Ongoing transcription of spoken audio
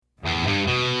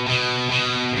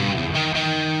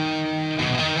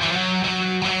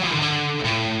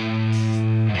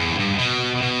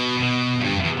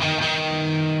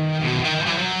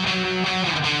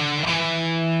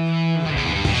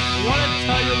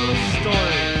you a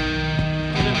story,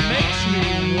 and it makes me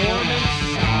warm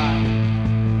inside.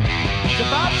 It's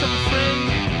about some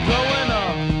friends growing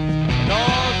up and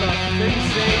all the things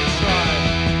they tried.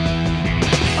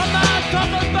 I'm not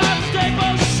talking about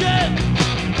stable shit.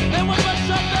 There was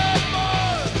something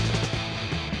more.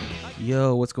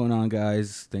 Yo, what's going on,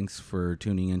 guys? Thanks for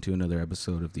tuning into another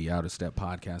episode of the Out of Step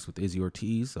podcast with Izzy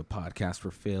Ortiz, a podcast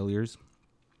for failures.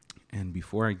 And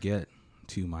before I get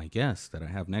to my guest that I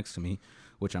have next to me,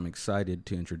 which I'm excited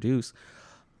to introduce,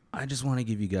 I just want to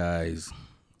give you guys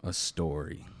a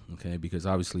story, okay? Because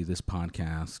obviously this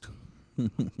podcast,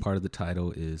 part of the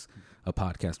title is a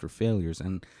podcast for failures.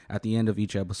 And at the end of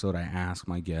each episode, I ask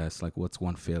my guests, like, what's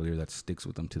one failure that sticks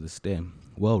with them to this day?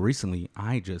 Well, recently,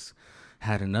 I just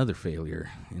had another failure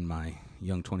in my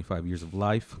young 25 years of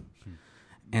life.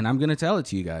 And I'm going to tell it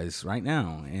to you guys right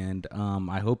now. And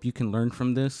I hope you can learn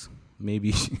from this.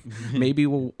 Maybe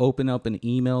we'll open up an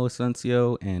email,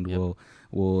 Asuncio, and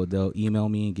they'll email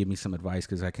me and give me some advice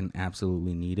because I can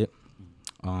absolutely need it.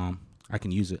 I can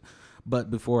use it.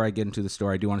 But before I get into the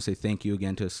story, I do want to say thank you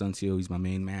again to Asuncio. He's my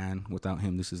main man. Without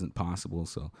him, this isn't possible.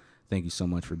 So thank you so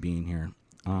much for being here.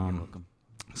 You're welcome.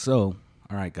 So,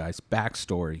 all right, guys,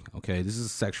 backstory. Okay, this is a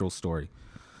sexual story.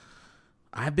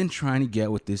 I've been trying to get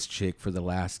with this chick for the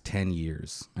last 10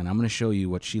 years, and I'm going to show you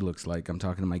what she looks like. I'm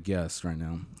talking to my guest right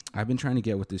now. I've been trying to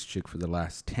get with this chick for the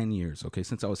last 10 years, okay,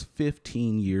 since I was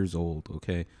 15 years old,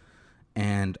 okay?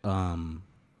 And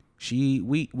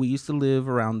we used to live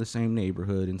around the same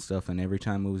neighborhood and stuff, and every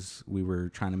time we were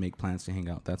trying to make plans to hang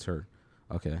out, that's her.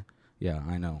 Okay, yeah,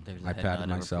 I know. I patted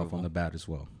myself on the back as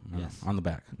well. Yes. On the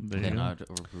back.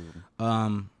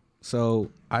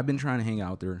 So I've been trying to hang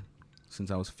out there since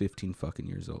I was 15 fucking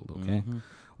years old, okay? Mm-hmm.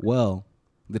 Well,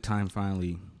 the time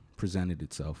finally presented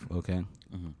itself, okay?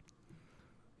 Mm-hmm.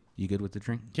 You good with the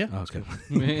drink? Yeah.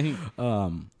 Okay.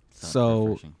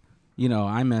 So, you know,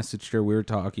 I messaged her. We were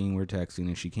talking, we were texting,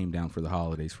 and she came down for the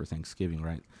holidays for Thanksgiving,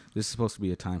 right? This is supposed to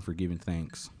be a time for giving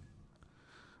thanks.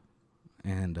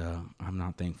 And I'm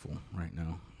not thankful right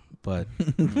now. But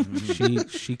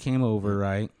she came over,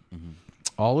 right? Mm-hmm.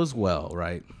 All is well,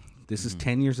 right? This is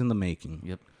 10 years in the making.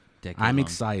 Yep. I'm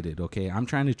excited, okay? I'm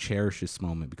trying to cherish this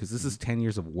moment because this is 10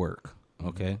 years of work,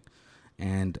 okay?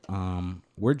 And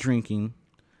we're drinking,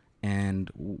 and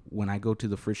when I go to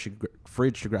the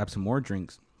fridge to grab some more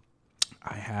drinks,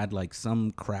 I had like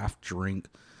some craft drink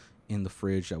in the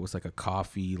fridge that was like a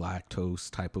coffee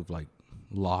lactose type of like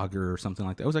lager or something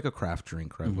like that. It was like a craft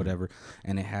drink, right? Mm-hmm. Whatever.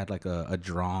 And it had like a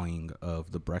drawing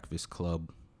of the Breakfast Club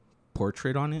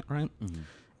portrait on it, right? Mm-hmm.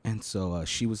 And so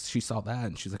she saw that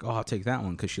and she's like, oh, I'll take that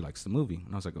one because she likes the movie.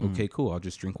 And I was like, okay, cool. I'll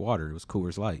just drink water. It was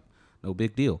Coors Light. No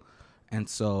big deal. And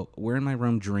so we're in my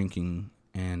room drinking,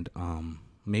 and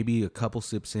maybe a couple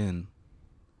sips in.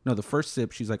 No, the first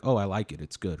sip, she's like, oh, I like it.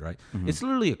 It's good, right? Mm-hmm. It's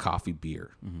literally a coffee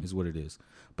beer is what it is.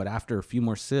 But after a few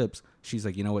more sips, she's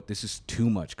like, you know what? This is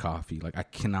too much coffee. Like, I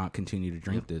cannot continue to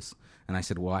drink this. And I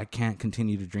said, well, I can't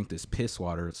continue to drink this piss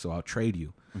water, so I'll trade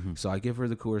you. Mm-hmm. So I give her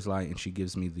the Coors Light, and she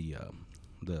gives me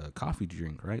the coffee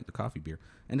drink, right? The coffee beer.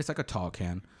 And it's like a tall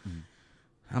can. Mm-hmm.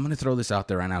 I'm going to throw this out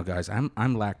there right now, guys. I'm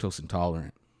lactose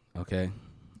intolerant, okay?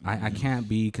 I can't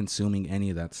be consuming any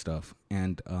of that stuff.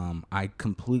 And I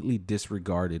completely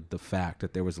disregarded the fact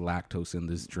that there was lactose in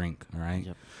this drink, all right?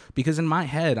 Yep. Because in my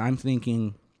head, I'm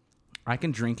thinking I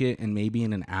can drink it, and maybe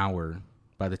in an hour,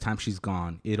 by the time she's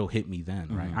gone, it'll hit me then,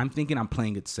 right? I'm thinking I'm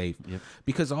playing it safe. Yep.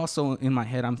 Because also in my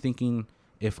head, I'm thinking,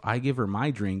 if I give her my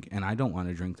drink and I don't want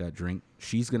to drink that drink,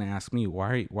 she's going to ask me,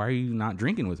 why are you not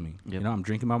drinking with me? Yep. You know, I'm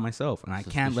drinking by myself, and I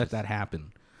can't let that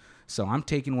happen. So I'm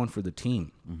taking one for the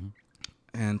team. Mm-hmm.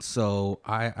 And so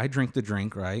I drink the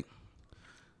drink, right?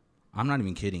 I'm not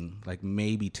even kidding. Like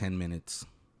maybe 10 minutes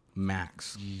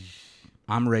max.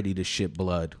 I'm ready to shit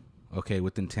blood, okay,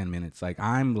 within 10 minutes. Like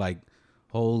I'm like,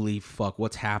 holy fuck,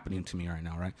 what's happening to me right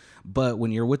now, right? But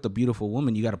when you're with a beautiful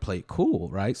woman, you got to play it cool,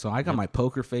 right? So I got my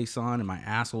poker face on and my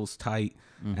asshole's tight,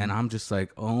 and I'm just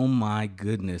like, oh my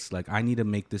goodness, like I need to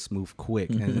make this move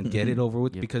quick and get it over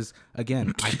with because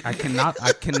again, I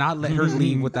cannot let her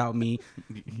leave without me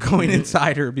going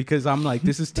inside her because I'm like,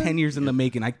 this is 10 years in the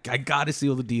making. I got to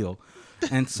seal the deal.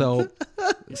 And so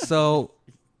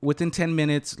within 10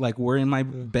 minutes, like we're in my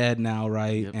bed now,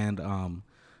 right? Yep.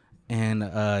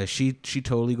 And she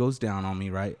totally goes down on me,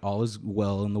 right? All is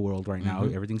well in the world right now.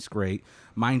 Everything's great.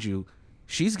 Mind you,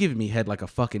 she's giving me head like a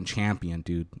fucking champion,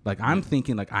 dude. Like, I'm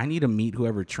thinking, like, I need to meet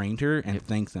whoever trained her and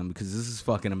thank them because this is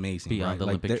fucking amazing. Beyond the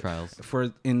Olympic trials.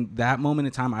 In that moment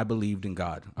in time, I believed in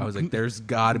God. I was like, there's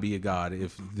got to be a God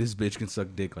if this bitch can suck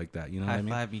dick like that. You know what I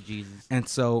mean? High five me, Jesus. And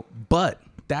so, but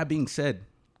that being said,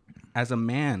 as a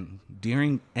man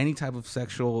during any type of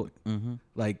sexual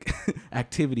like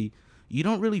activity, you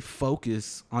don't really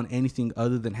focus on anything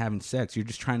other than having sex. You're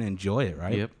just trying to enjoy it,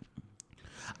 right? Yep.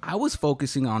 I was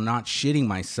focusing on not shitting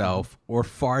myself or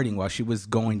farting while she was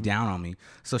going down on me.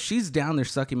 So she's down there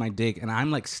sucking my dick, and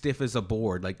I'm like stiff as a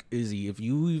board. Like, Izzy, if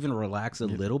you even relax a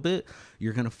little bit,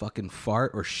 you're going to fucking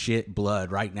fart or shit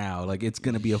blood right now. Like, it's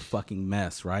going to be a fucking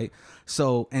mess, right?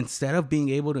 So instead of being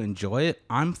able to enjoy it,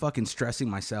 I'm fucking stressing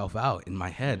myself out in my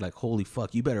head. Like, holy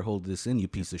fuck, you better hold this in, you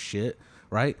piece of shit,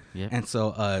 right? Yeah. And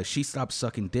so she stopped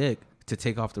sucking dick to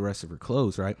take off the rest of her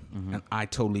clothes, right? And I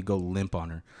totally go limp on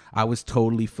her. I was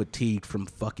totally fatigued from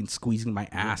fucking squeezing my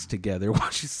ass together while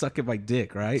she's sucking my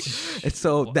dick, right? And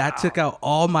so that took out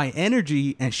all my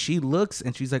energy, and she looks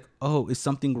and she's like, oh, is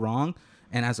something wrong?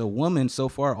 And as a woman, so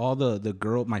far, all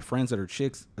the my friends that are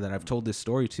chicks that I've told this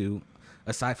story to,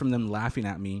 aside from them laughing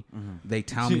at me, they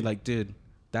tell me like, dude,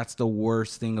 that's the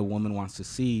worst thing a woman wants to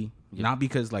see. Not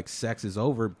because like sex is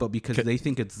over, but because they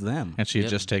think it's them. And she had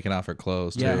just taken off her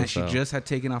clothes too. Yeah, and she just had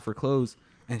taken off her clothes,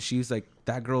 and she's like,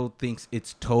 that girl thinks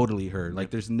it's totally her.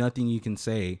 Like, there's nothing you can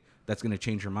say that's going to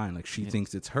change her mind. Like, she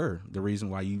thinks it's her, the reason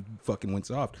why you fucking went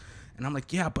soft. And I'm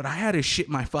like, yeah, but I had to shit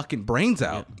my fucking brains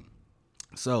out.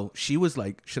 So she was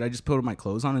like, should I just put my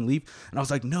clothes on and leave? And I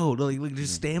was like, no, like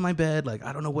just stay in my bed. Like,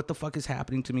 I don't know what the fuck is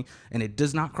happening to me. And it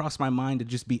does not cross my mind to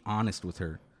just be honest with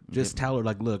her. Just tell her,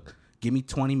 like, look, give me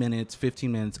 20 minutes,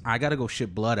 15 minutes. I got to go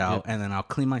shit blood out, and then I'll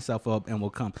clean myself up and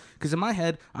we'll come. Because in my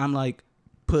head, I'm like,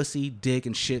 pussy, dick,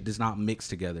 and shit does not mix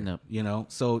together. Nope. You know?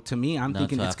 So to me, I'm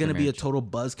thinking until it's going to be a marriage. total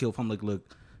buzzkill if I'm like,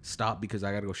 look, stop because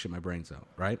I got to go shit my brains out,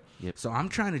 right? Yep. So I'm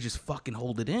trying to just fucking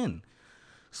hold it in.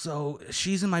 So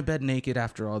she's in my bed naked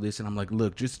after all this, and I'm like,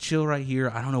 look, just chill right here.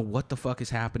 I don't know what the fuck is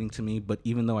happening to me, but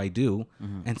even though I do.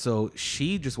 And so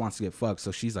she just wants to get fucked.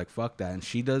 So she's like, fuck that. And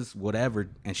she does whatever,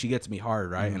 and she gets me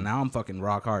hard, right? And now I'm fucking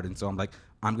rock hard. And so I'm like,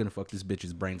 I'm going to fuck this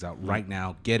bitch's brains out right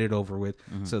now, get it over with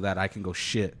so that I can go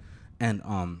shit. And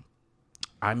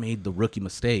I made the rookie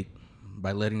mistake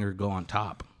by letting her go on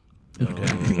top.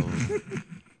 Okay.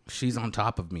 She's on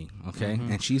top of me, okay?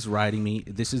 And she's riding me.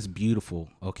 This is beautiful,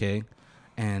 okay?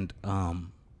 And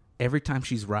every time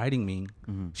she's riding me,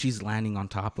 she's landing on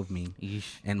top of me. Yeesh.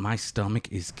 And my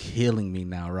stomach is killing me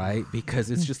now, right?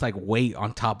 Because it's just like weight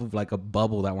on top of like a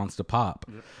bubble that wants to pop.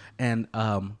 And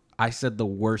I said the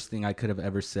worst thing I could have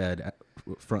ever said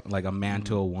from like a man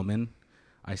to a woman.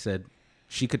 I said,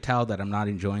 she could tell that I'm not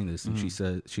enjoying this. And she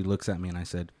said, she looks at me and I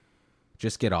said,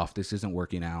 just get off. This isn't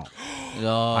working out.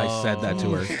 I said that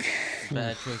to her.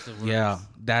 Bad choice of words. Yeah,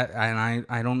 that, and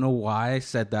I don't know why I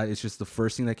said that. It's just the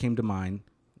first thing that came to mind.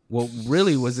 What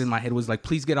really was in my head was like,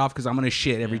 please get off because I'm gonna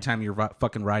shit every time you're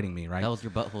fucking riding me, right? That was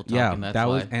your butthole talking. Yeah, that's that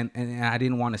why. was, and I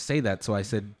didn't want to say that, so I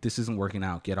said, this isn't working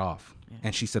out. Get off.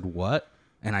 And she said, what?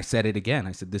 And I said it again.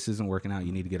 I said, this isn't working out.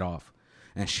 You need to get off.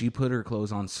 And she put her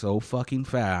clothes on so fucking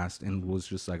fast and was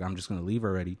just like, I'm just going to leave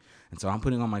already. And so I'm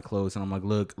putting on my clothes and I'm like,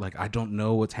 look, like, I don't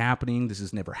know what's happening. This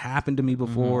has never happened to me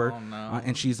before.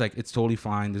 And she's like, it's totally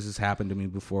fine. This has happened to me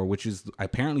before, which is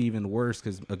apparently even worse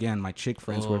because, again, my chick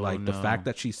friends were like, the fact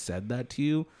that she said that to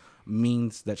you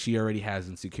means that she already has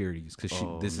insecurities because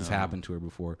this has happened to her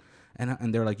before.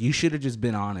 And they're like, you should have just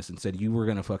been honest and said you were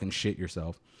going to fucking shit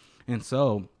yourself. And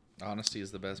so... honesty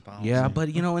is the best policy. yeah,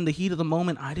 but you know, in the heat of the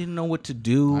moment, I didn't know what to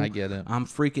do. I get it. I'm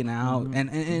freaking out.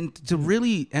 And to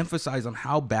really emphasize on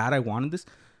how bad I wanted this,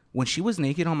 when she was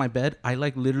naked on my bed, I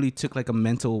like literally took like a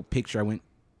mental picture. I went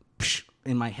psh,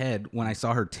 in my head when I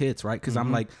saw her tits, right? Because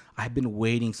I'm like, I've been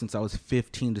waiting since I was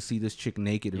 15 to see this chick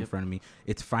naked in front of me.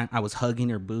 It's fine. I was hugging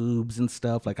her boobs and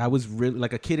stuff. Like I was really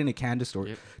like a kid in a candy store,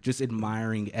 just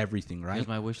admiring everything, right? Here's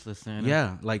my wish list, Santa.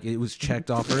 Yeah, like it was checked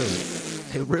off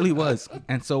early. It really was.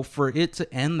 And so for it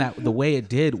to end that the way it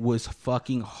did was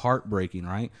fucking heartbreaking,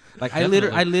 right? Like I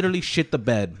literally shit the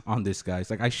bed on this,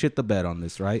 guys. Like I shit the bed on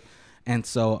this, right? And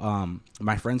so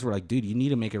my friends were like, dude, you need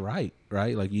to make it right?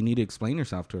 Like you need to explain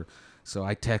yourself to her. So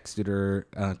I texted her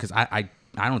because I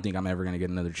don't think I'm ever going to get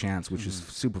another chance, which is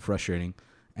super frustrating.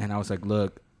 And I was like,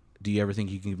 look, do you ever think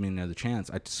you can give me another chance?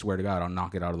 I swear to God, I'll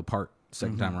knock it out of the park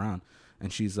second time around.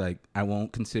 And she's like, I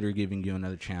won't consider giving you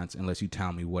another chance unless you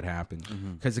tell me what happened.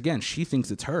 Because, again, she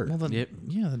thinks it's her. Well, then,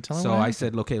 yeah, then tell her So what I happened.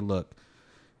 said, okay, look.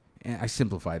 And I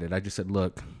simplified it. I just said,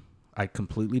 look, I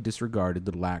completely disregarded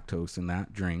the lactose in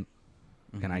that drink.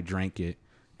 And I drank it.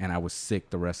 And I was sick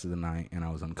the rest of the night. And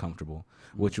I was uncomfortable.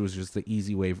 Which was just the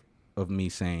easy way of me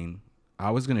saying,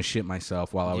 I was going to shit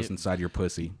myself while I was inside your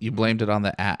pussy. You blamed it on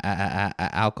the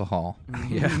alcohol.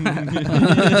 Yeah.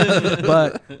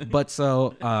 but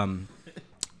so...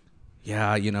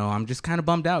 yeah, you know, I'm just kind of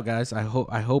bummed out, guys. I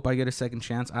hope I get a second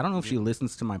chance. I don't know if she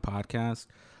listens to my podcast,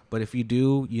 But if you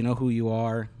do, you know who you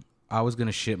are. I was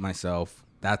gonna shit myself.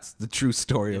 That's the true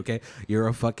story, okay? You're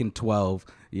a fucking 12.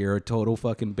 You're a total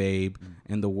fucking babe.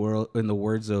 In the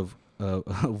words of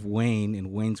Wayne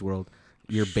in Wayne's World,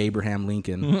 you're Babraham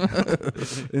Lincoln.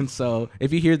 And so,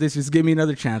 if you hear this, just give me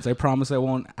another chance. I promise I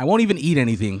won't even eat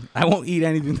anything. I won't eat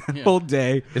anything that whole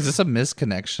day. Is this a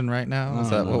misconnection right now? Is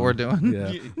that what we're doing?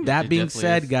 Yeah. That being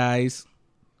said, guys,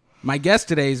 my guest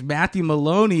today is Matthew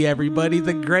Maloney, everybody.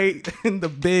 The great and the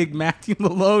big Matthew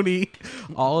Maloney.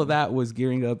 All of that was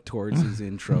gearing up towards his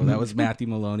intro. That was Matthew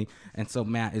Maloney. And so,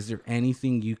 Matt, is there any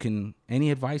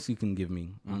advice you can give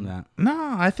me on that?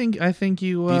 No, I think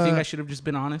you. Do you think I should have just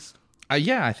been honest?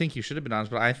 Yeah, I think you should have been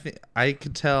honest, but I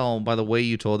could tell by the way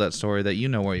you told that story that you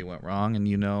know where you went wrong, and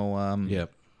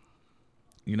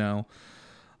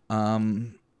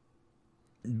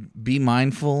be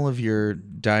mindful of your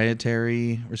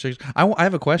dietary restrictions. I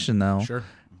have a question though. Sure.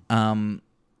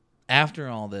 After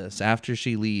all this, after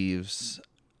she leaves,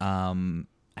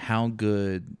 how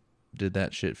good did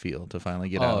that shit feel to finally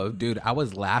get out? Oh, dude, I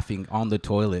was laughing on the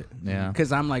toilet. Yeah.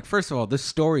 Because I'm like, first of all, this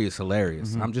story is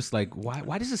hilarious. I'm just like,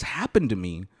 why does this happen to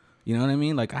me? You know what I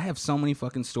mean? Like, I have so many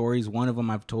fucking stories. One of them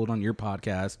I've told on your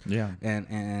podcast. Yeah.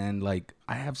 And like,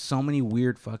 I have so many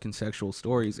weird fucking sexual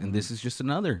stories. And this is just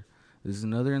another. This is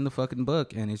another in the fucking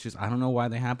book. And it's just, I don't know why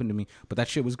they happened to me. But that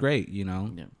shit was great, you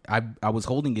know? Yeah. I was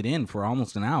holding it in for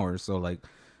almost an hour. So, like,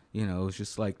 you know, it was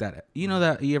just like that. You know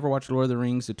that you ever watch Lord of the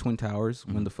Rings, the Twin Towers,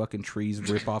 when the fucking trees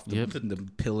rip off the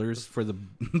pillars for the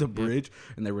bridge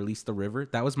and they release the river?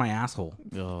 That was my asshole.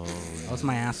 Oh, That was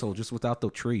my asshole, just without the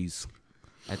trees.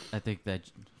 I think that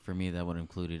for me that would have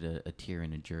included a tear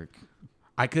and a jerk.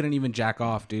 I couldn't even jack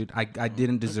off, dude. I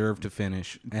didn't deserve to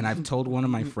finish. And I've told one of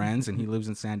my friends, and he lives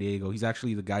in San Diego. He's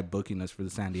actually the guy booking us for the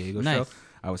San Diego show.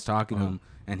 I was talking to him,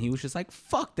 and he was just like,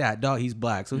 fuck that dog. He's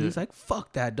black. So he's like,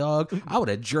 fuck that dog. I would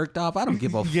have jerked off. I don't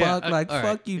give a fuck. Like, fuck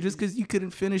right. you. Just because you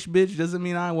couldn't finish, bitch, doesn't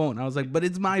mean I won't. And I was like, but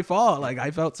it's my fault. Like, I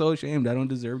felt so ashamed. I don't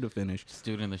deserve to finish. Just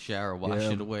do it in the shower, wash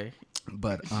it away.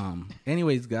 But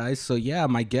anyways, guys, so yeah,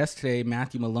 my guest today,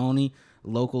 Matthew Maloney,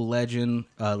 local legend,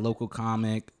 local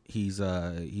comic. He's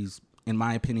in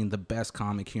my opinion the best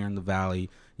comic here in the Valley.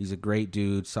 He's a great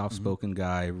dude, soft-spoken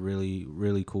guy, really,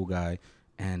 really cool guy.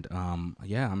 And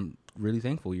yeah, I'm really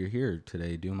thankful you're here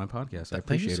today doing my podcast. I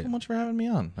appreciate it. Thank you so much for having me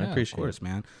on. I appreciate it. Of course,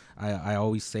 man. I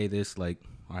always say this, like,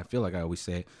 I feel like I always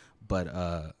say it,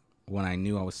 but when I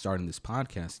knew I was starting this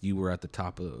podcast, you were at the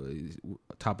top of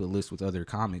the list with other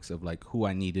comics of like who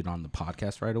I needed on the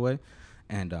podcast right away.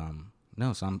 And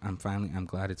no, so I'm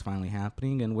glad it's finally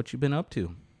happening. And what you been up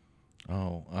to?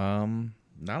 Oh,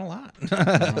 not a lot.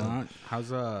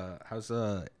 How's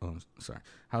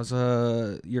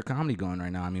your comedy going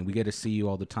right now? I mean, we get to see you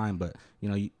all the time, but you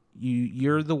know,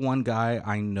 you're the one guy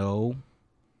I know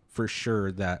for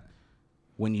sure that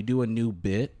when you do a new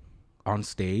bit on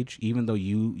stage, even though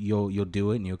you'll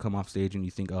do it and you'll come off stage and you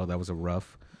think, oh, that was a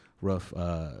rough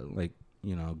like,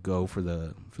 you know, go for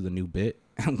the new bit,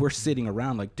 and we're sitting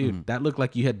around like, dude, that looked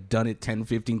like you had done it 10,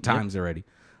 15 times already.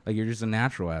 Like, you're just a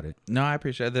natural at it. No, I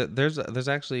appreciate it. There's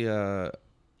actually a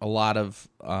lot of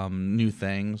new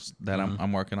things that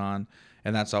I'm working on,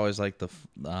 and that's always like the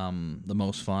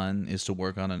most fun is to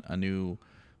work on a new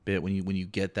bit when you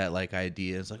get that like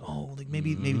idea. It's like, oh, like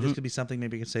maybe this could be something.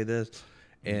 Maybe I could say this,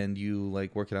 and you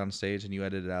like work it on stage and you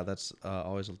edit it out. That's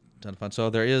always a ton of fun.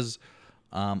 So there is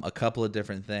a couple of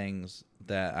different things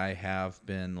that I have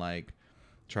been like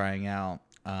trying out.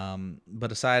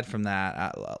 But aside from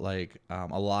that,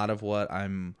 a lot of what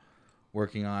I'm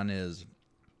working on is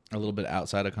a little bit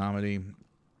outside of comedy.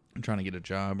 I'm trying to get a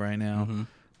job right now. I'm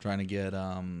trying to get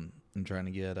what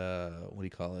do you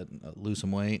call it? Lose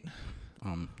some weight.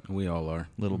 We all are.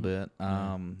 A little bit.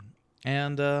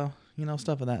 And you know,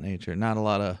 stuff of that nature. Not a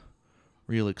lot of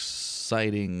real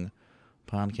exciting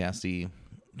podcasty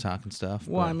talking stuff.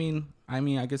 Well, I mean,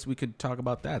 I guess we could talk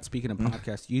about that. Speaking of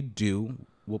podcasts,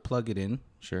 we'll plug it in.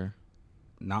 Sure.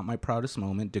 Not my proudest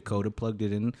moment. Dakota plugged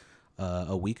it in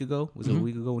a week ago. Was it a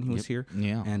week ago when he was here?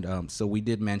 Yeah. And so we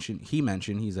did mention,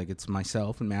 he's like, it's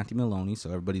myself and Matthew Maloney. So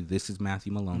everybody, this is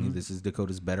Matthew Maloney. This is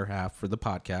Dakota's better half for the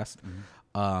podcast.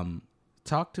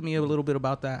 Talk to me a little bit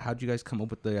about that. How'd you guys come up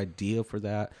with the idea for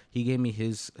that? He gave me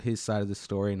his side of the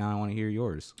story. Now I want to hear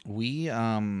yours. We,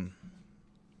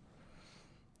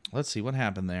 let's see what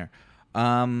happened there.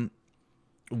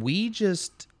 We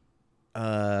just,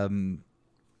 okay,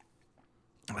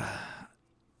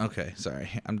 sorry.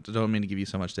 I don't mean to give you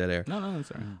so much dead air. No,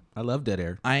 sorry. I love dead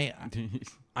air. I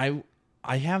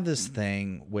have this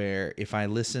thing where if I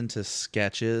listen to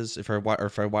sketches, if I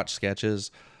watch sketches,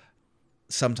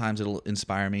 sometimes it'll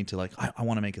inspire me to like, I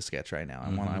want to make a sketch right now.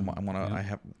 I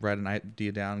have write an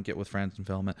idea down, get with friends and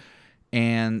film it.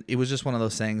 And it was just one of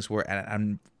those things where I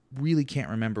really can't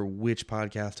remember which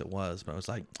podcast it was, but I was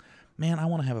like, man, I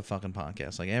want to have a fucking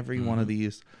podcast. Like every one of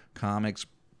these comics,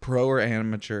 pro or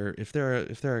amateur, if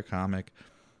they're a comic,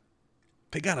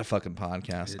 they got a fucking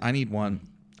podcast. I need one.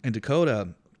 And Dakota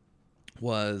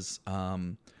was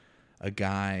a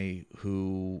guy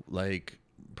who, like,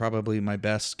 probably my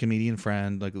best comedian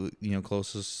friend, like, you know,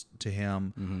 closest to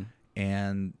him,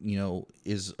 and, you know,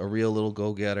 is a real little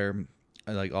go-getter,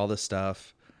 like all this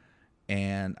stuff.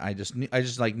 And I just knew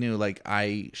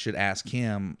I should ask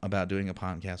him about doing a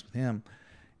podcast with him.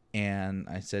 And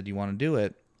I said, "You want to do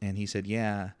it?" And he said,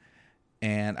 "Yeah."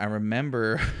 And I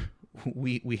remember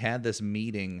we had this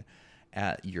meeting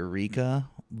at Eureka,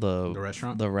 the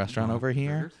restaurant over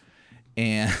here. Burgers?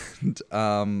 And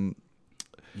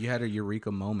you had a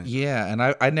Eureka moment. Yeah, and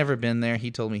I'd never been there.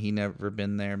 He told me he never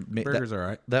been there. Burgers are all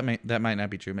right. That might not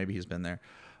be true. Maybe he's been there.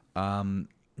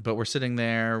 But we're sitting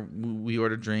there. We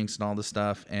ordered drinks and all this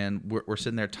stuff, and we're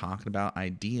sitting there talking about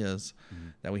ideas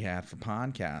that we had for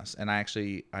podcasts. And I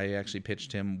actually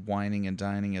pitched him Whining and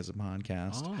Dining as a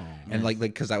podcast, and like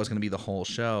because that was going to be the whole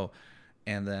show.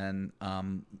 And then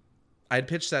I'd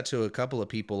pitched that to a couple of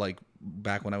people like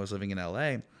back when I was living in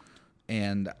LA.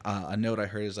 And a note I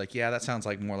heard is like, yeah, that sounds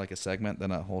like more like a segment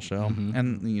than a whole show.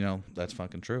 And, you know, that's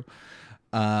fucking true.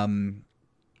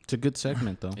 It's a good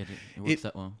segment, though. It works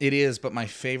that well. It is, but my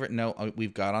favorite note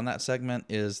we've got on that segment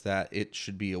is that it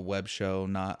should be a web show,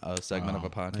 not a segment of a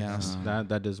podcast.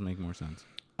 That does make more sense.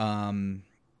 But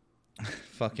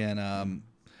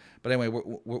anyway,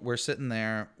 we're sitting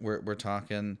there, we're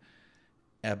talking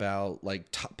about like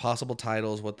possible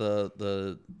titles, what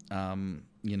the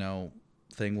you know,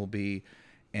 thing will be,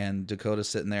 and Dakota's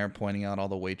sitting there pointing out all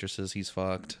the waitresses he's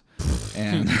fucked,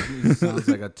 and It sounds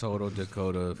like a total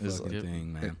Dakota fucking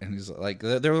thing, man. and he's like,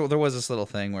 there was this little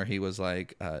thing where he was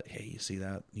like, hey, you see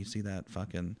that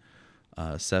fucking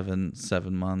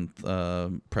 7-month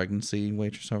pregnancy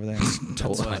waitress over there?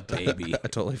 Baby. I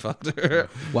totally fucked her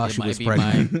While It she might was be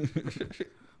pregnant.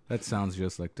 That sounds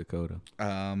just like Dakota.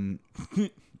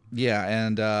 Yeah,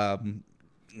 and I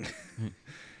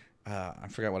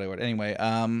forgot what I ordered. Anyway,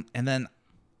 and then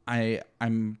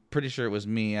I'm pretty sure it was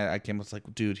me. I came up like,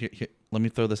 dude, here, let me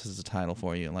throw this as a title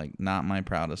for you, like not my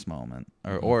proudest moment,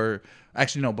 or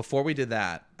actually no. Before we did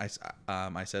that, I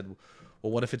said,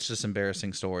 well, what if it's just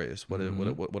embarrassing stories? What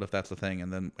if that's the thing?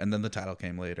 And then the title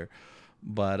came later.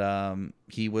 But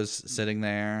he was sitting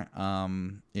there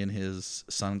in his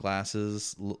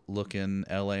sunglasses, looking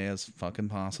LA as fucking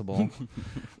possible,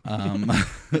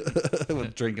 with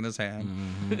a drink in his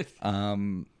hand.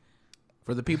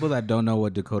 For the people that don't know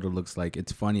what Dakota looks like,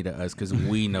 it's funny to us because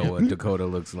we know what Dakota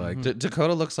looks like.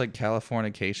 Dakota looks like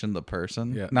Californication, the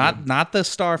person. Yeah. Not the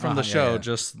star from the show, yeah.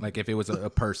 just like if it was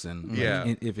a person. Yeah.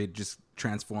 Like, if it just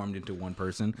transformed into one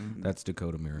person, that's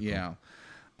Dakota Miracle. yeah.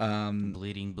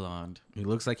 Bleeding blonde. He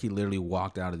looks like he literally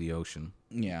walked out of the ocean.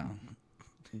 Yeah.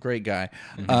 Great guy.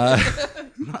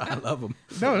 I love him.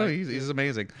 No, he's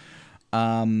amazing.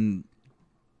 What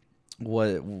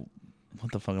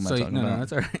the fuck am I talking about? No,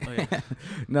 that's all right. Oh, yeah.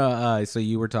 No, so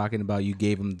you were talking about, you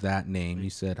gave him that name. You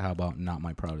said, how about Not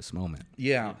My Proudest Moment?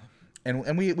 Yeah.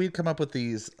 And we'd come up with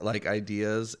these like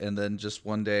ideas, and then just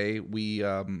one day we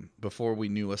before we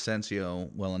knew Asensio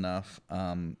well enough,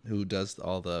 who does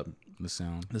all the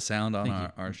sound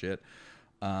on our shit,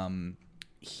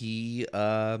 we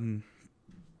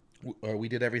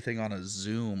did everything on a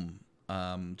Zoom,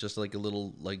 just like a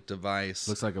little like device.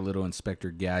 Looks like a little Inspector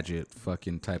Gadget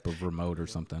fucking type of remote or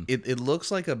something. It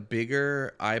looks like a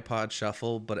bigger iPod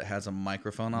Shuffle, but it has a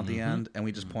microphone at the end, and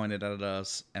we just pointed at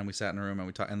us, and we sat in a room and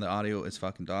we talked, and the audio is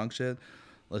fucking dog shit.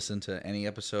 Listen to any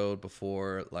episode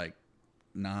before like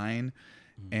 9,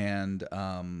 and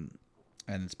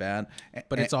it's bad.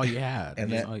 But it's all you had.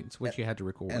 And it's what you had to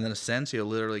record. And then Asensio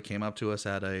literally came up to us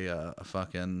at a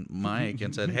fucking mic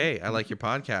and said, "Hey, I like your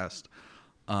podcast.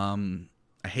 I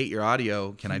hate your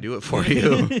audio. Can I do it for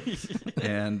you?"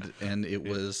 and it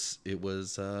was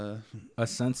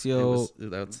Asensio.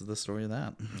 That's the story of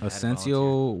that.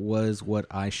 Asensio was what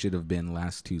I should have been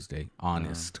last Tuesday.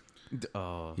 Honest.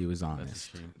 Oh, He was that's a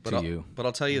honest shame. to you. But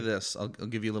I'll tell you this. I'll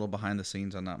give you a little behind the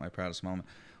scenes on Not My Proudest Moment.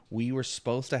 We were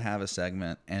supposed to have a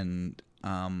segment, and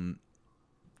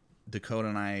Dakota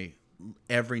and I,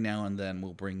 every now and then,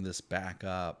 will bring this back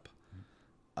up.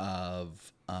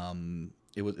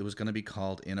 It was going to be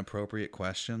called Inappropriate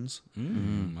Questions.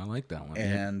 I like that one.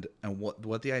 And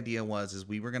what the idea was is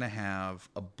we were going to have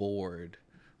a board,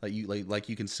 like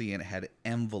you can see, and it had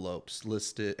envelopes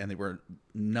listed, and they were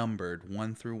numbered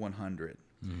 1 through 100.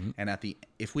 And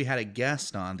if we had a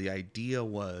guest on, the idea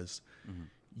was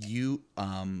we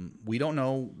don't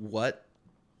know what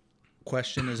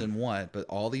question is in what, but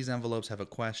all these envelopes have a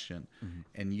question,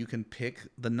 and you can pick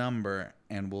the number,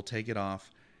 and we'll take it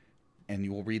off, and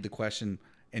you will read the question,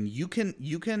 and you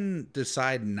can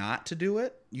decide not to do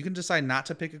it. You can decide not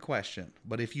to pick a question,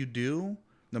 but if you do,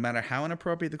 no matter how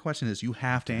inappropriate the question is, you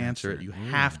have to answer it. You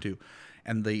have to.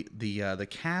 And the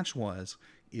catch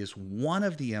is one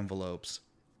of the envelopes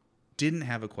didn't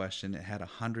have a question. It had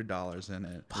 $100 in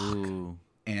it. Ooh.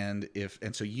 And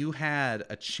so you had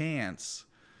a chance.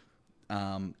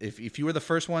 If you were the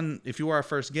first one, if you were our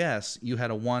first guest, you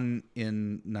had a 1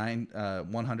 in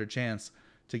 100 chance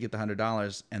to get the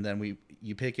 $100. And then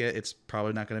you pick it. It's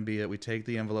probably not going to be it. We take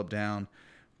the envelope down,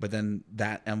 but then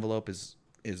that envelope is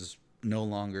no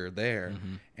longer there,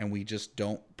 and we just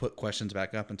don't put questions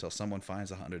back up until someone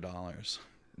finds $100.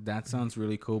 That sounds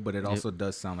really cool, but it also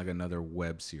does sound like another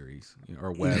web series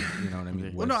or web. You know what I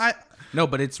mean? Well, no,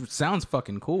 but it sounds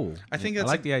fucking cool. I think I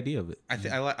like the idea of it.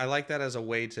 I like that as a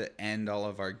way to end all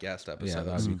of our guest episodes. Yeah,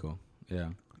 that'd be cool. Yeah.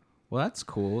 Well, that's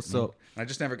cool. So I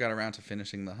just never got around to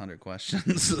finishing the 100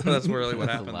 questions. That's really what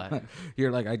happened.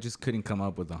 You're like, I just couldn't come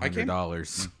up with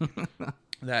 $100.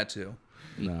 That too.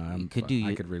 No, I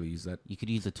could really use that. You could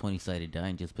use a 20-sided die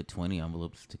and just put 20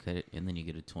 envelopes to cut it, and then you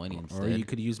get a 20 instead. Or you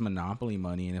could use Monopoly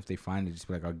money, and if they find it, just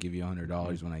be like, I'll give you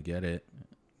 $100 when I get it.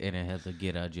 And it has a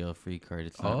get out of jail free card.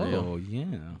 It's not real. Oh,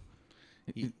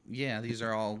 yeah. Yeah, these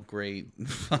are all great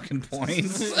fucking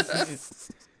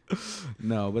points.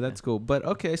 No, but that's cool. But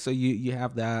okay, so you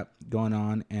have that going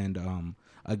on, and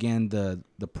again,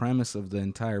 the premise of the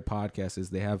entire podcast is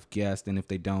they have guests, and if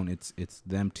they don't, it's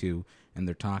them two, and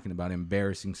they're talking about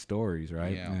embarrassing stories,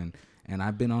 right? Yeah. And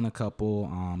I've been on a couple.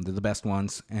 They're the best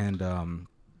ones, and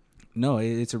no,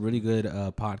 it's a really good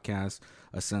podcast.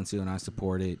 Asensio and I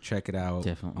support it. Check it out.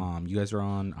 Definitely. You guys are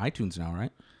on iTunes now,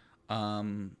 right?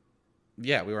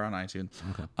 Yeah, we were on iTunes.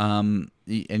 Okay.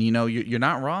 And you're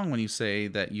not wrong when you say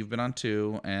that you've been on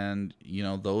 2, and you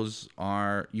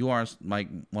are like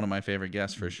one of my favorite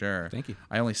guests for sure. Thank you.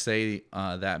 I only say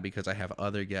that because I have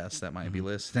other guests that might be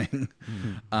listening.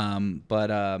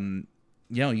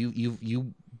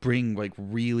 You bring like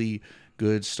really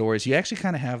good stories. You actually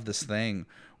kind of have this thing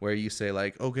where you say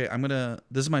like, okay,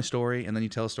 this is my story, and then you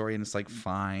tell a story and it's like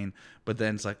fine, but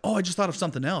then it's like, oh, I just thought of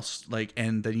something else, like,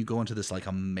 and then you go into this like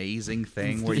amazing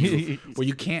thing where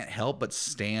you can't help but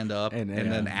stand up and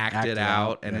then act it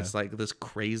out, and it's like this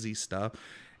crazy stuff.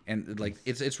 And like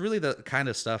it's really the kind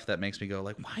of stuff that makes me go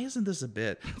like, why isn't this a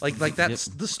bit like that's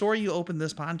the story you opened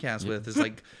this podcast with is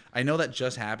like, I know that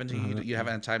just happened to you. You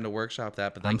haven't had time to workshop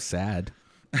that, but like, I'm sad.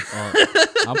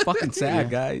 I'm fucking sad,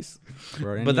 guys.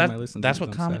 But that's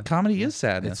what comedy is.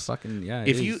 Sadness. It's fucking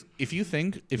If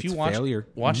you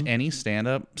watch any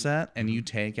stand-up set and you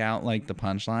take out like the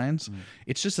punchlines,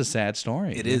 it's just a sad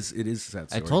story. It is a sad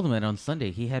story. I told him that on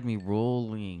Sunday. He had me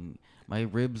rolling. My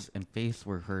ribs and face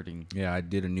were hurting. Yeah, I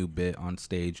did a new bit on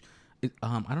stage.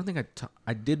 I don't think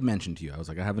I did mention to you. I was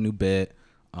like, I have a new bit.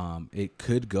 It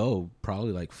could go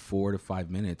probably like 4 to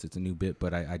 5 minutes. It's a new bit,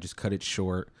 but I just cut it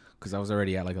short because I was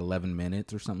already at like 11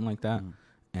 minutes or something like that.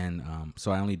 And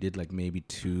so I only did like maybe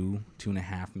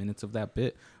 2.5 minutes of that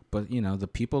bit. But, the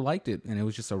people liked it, and it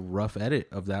was just a rough edit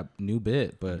of that new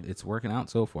bit. But it's working out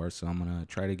so far, so I'm going to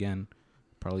try it again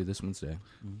probably this Wednesday.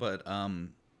 But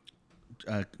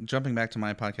jumping back to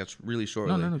my podcast really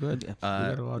shortly. No, go ahead. We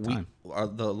got a lot of time.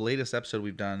 The latest episode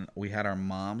we've done, we had our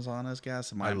moms on as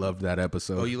guests. I loved that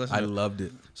episode. Oh, you listened? I loved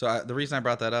it. So the reason I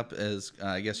brought that up is,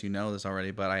 I guess you know this already,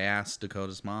 but I asked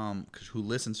Dakota's mom, who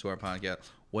listens to our podcast,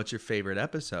 what's your favorite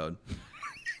episode?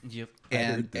 Yep.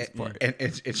 And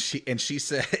she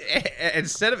said,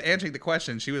 instead of answering the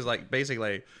question, she was like,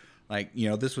 basically, like,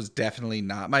 this was definitely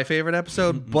not my favorite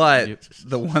episode, but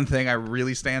the one thing that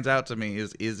really stands out to me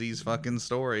is Izzy's fucking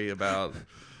story about,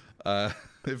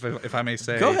 if I may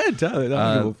say. Go ahead, tell it.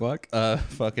 I don't give a fuck.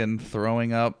 Fucking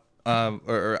throwing up,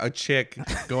 or a chick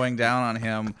going down on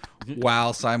him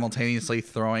while simultaneously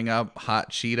throwing up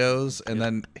hot Cheetos, and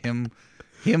then him.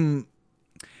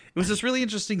 It was this really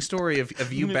interesting story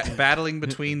of you battling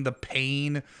between the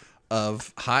pain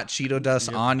of hot Cheeto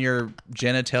dust on your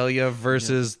genitalia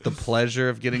versus the pleasure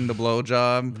of getting the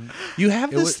blowjob. You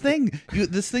have this thing.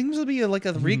 This thing will be like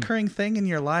a recurring thing in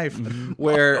your life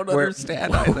where I don't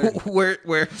understand either.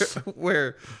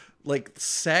 where like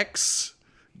sex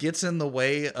gets in the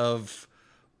way of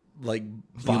like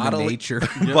bodily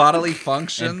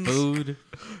functions and food.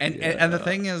 And the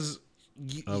thing is,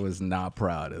 I was not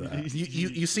proud of that.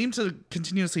 You seem to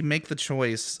continuously make the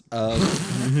choice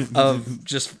of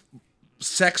just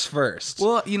sex first.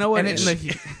 Well, you know what? And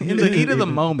In the heat of the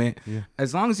moment,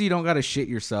 as long as you don't got to shit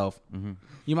yourself,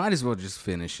 you might as well just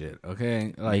finish it,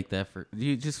 okay? Make the effort.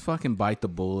 You just fucking bite the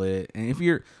bullet. And if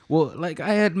you're, well, like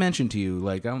I had mentioned to you,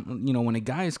 like, when a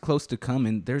guy is close to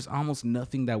coming, there's almost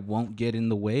nothing that won't get in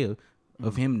the way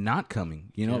of him not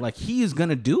coming. You know, like he is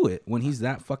gonna do it when he's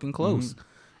that fucking close.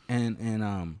 And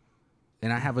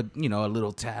I have a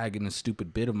little tag in a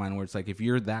stupid bit of mine where it's like, if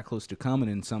you're that close to coming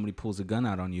and somebody pulls a gun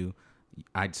out on you,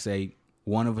 I'd say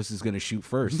one of us is gonna shoot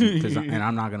first, and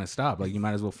I'm not gonna stop. Like, you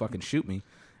might as well fucking shoot me.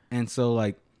 And so,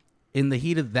 like, in the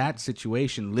heat of that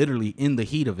situation, literally in the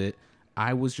heat of it,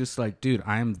 I was just like, dude,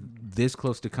 I am this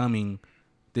close to coming.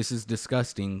 This is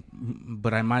disgusting,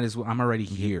 but I might as well. I'm already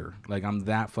here. Like, I'm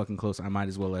that fucking close. I might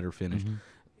as well let her finish.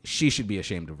 She should be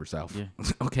ashamed of herself. Yeah.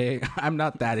 Okay, I'm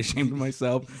not that ashamed of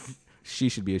myself. She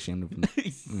should be ashamed of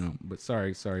me. But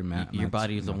sorry, Matt. Your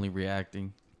body is only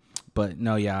reacting. But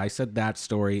no, yeah, I said that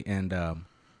story, and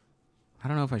I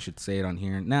don't know if I should say it on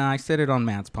here. Nah, I said it on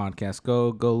Matt's podcast.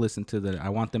 Go listen to I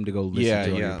want them to go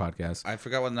listen to your podcast. I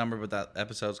forgot what number, but that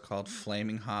episode's called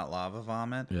Flaming Hot Lava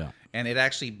Vomit. Yeah. And it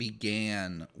actually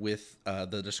began with,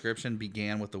 the description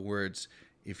began with the words,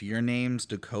 if your name's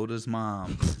Dakota's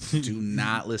mom, do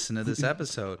not listen to this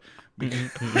episode.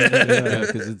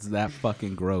 Because it's that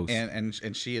fucking gross.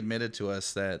 And she admitted to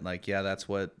us that, like, yeah, that's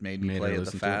what made me play it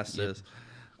the fastest.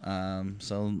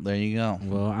 So there you go.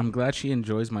 Well, I'm glad she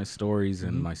enjoys my stories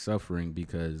and my suffering,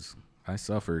 because I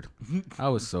suffered. I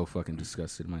was so fucking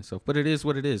disgusted in myself. But it is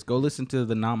what it is. Go listen to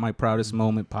the Not My Proudest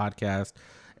Moment podcast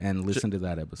and listen to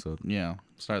that episode. Yeah,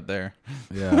 start there.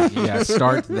 Yeah,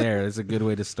 start there. It's a good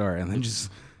way to start. And then just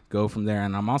go from there.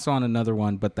 And I'm also on another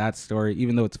one, but that story,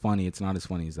 even though it's funny, it's not as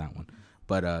funny as that one.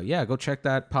 But yeah, go check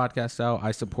that podcast out.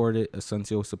 I support it.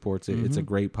 Asencio supports it. It's a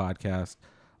great podcast.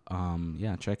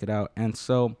 Yeah, check it out. And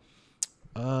so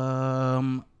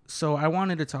I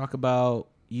wanted to talk about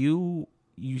you're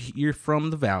from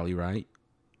the Valley, right?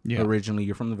 Yeah. Originally,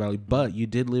 you're from the Valley, but you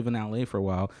did live in LA for a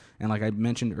while. And like I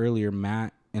mentioned earlier,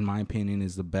 Matt, in my opinion,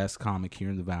 is the best comic here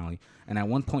in the Valley. And at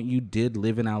one point you did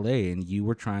live in LA, and you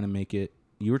were trying to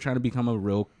become a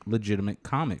real legitimate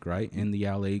comic, right? In the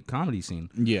LA comedy scene.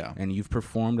 Yeah. And you've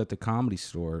performed at the Comedy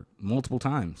Store multiple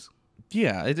times.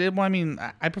 Yeah, well, I mean,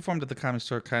 I performed at the Comedy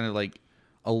Store kind of like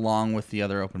along with the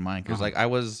other open micers. Like I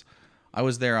was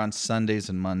there on Sundays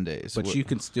and Mondays. But you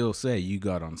can still say you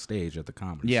got on stage at the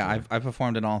Comedy Store. Yeah, I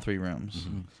performed in all 3 rooms.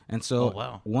 And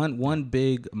so one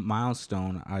big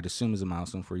milestone, I'd assume is a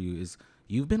milestone for you, is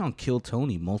you've been on Kill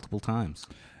Tony multiple times.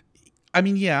 I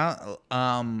mean, yeah,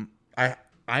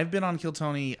 I've been on Kill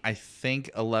Tony, I think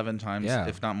 11 times,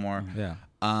 if not more. Yeah.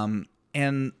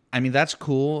 And I mean, that's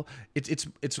cool.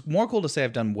 It's more cool to say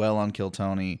I've done well on Kill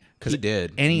Tony, because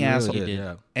any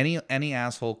asshole, any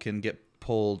asshole can get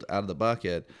pulled out of the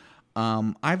bucket.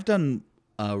 I've done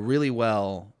really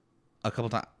well a couple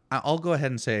times. I'll go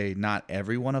ahead and say not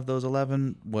every one of those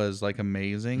 11 was like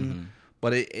amazing,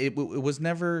 but it was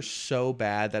never so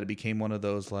bad that it became one of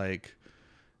those like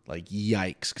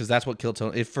yikes, because that's what Kill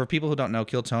Tony. If for people who don't know,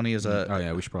 Kill Tony is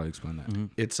a we should probably explain that.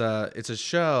 It's a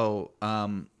show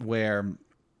where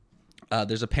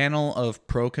there's a panel of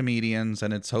pro comedians,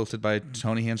 and it's hosted by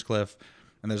Tony Hinchcliffe,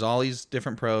 and there's all these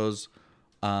different pros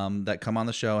that come on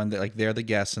the show, and they're the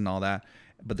guests and all that.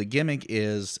 But the gimmick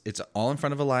is it's all in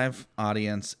front of a live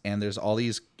audience, and there's all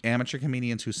these amateur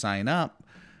comedians who sign up,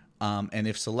 and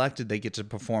if selected, they get to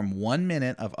perform 1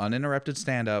 minute of uninterrupted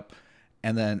stand-up,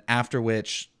 and then after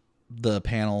which the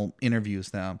panel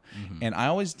interviews them. And I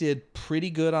always did pretty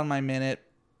good on my minute,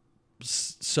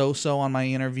 so on my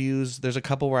interviews. There's a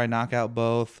couple where I knock out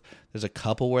both. There's a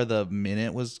couple where the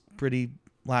minute was pretty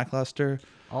lackluster.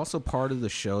 Also part of the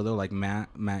show, though, like Matt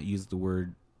used the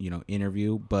word,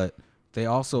 interview, but they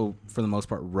also, for the most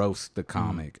part, roast the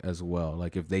comic as well.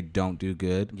 Like, if they don't do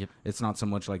good, it's not so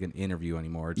much like an interview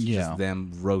anymore. It's just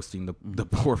them roasting the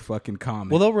poor fucking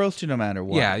comic. Well, they'll roast you no matter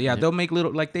what. Yeah. They'll make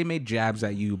they made jabs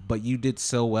at you, but you did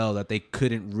so well that they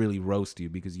couldn't really roast you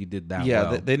because you did that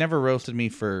well. Yeah, they never roasted me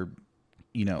for,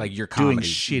 like your comedy. Doing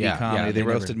shitty comedy. Yeah, they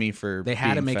roasted me for They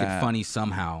had to make fat. it funny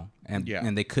somehow. And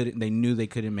they knew they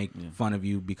couldn't make fun of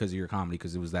you because of your comedy,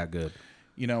 because it was that good.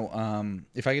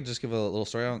 If I could just give a little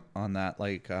story on that,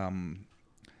 like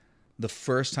the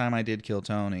first time I did Kill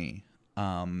Tony,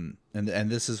 and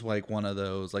this is like one of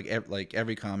those, like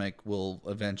every comic will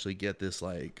eventually get this,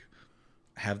 like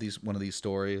have one of these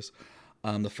stories.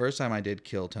 The first time I did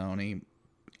Kill Tony,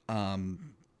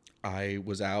 I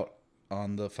was out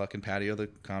on the fucking patio of the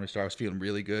Comedy Store. I was feeling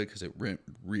really good because it went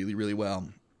really, really well.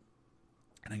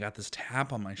 and I got this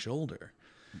tap on my shoulder.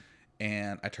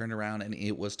 And I turned around, and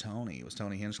it was Tony. It was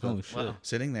Tony Hinchcliffe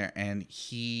sitting there. And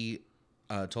he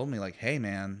told me, like, hey,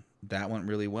 man, that went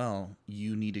really well.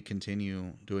 You need to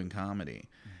continue doing comedy.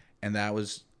 And that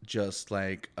was just,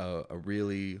 like, a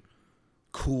really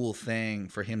cool thing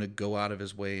for him to go out of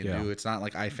his way and do. It's not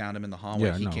like I found him in the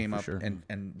hallway. He came up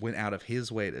and went out of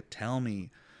his way to tell me,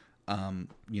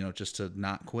 just to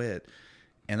not quit.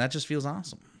 And that just feels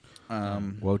awesome.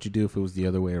 What would you do if it was the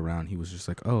other way around? He was just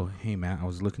like, oh, hey, Matt, I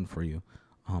was looking for you.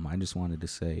 I just wanted to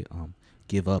say,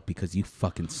 give up because you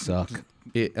fucking suck.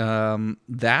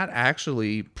 That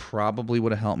actually probably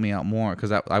would have helped me out more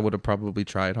because I would have probably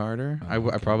tried harder.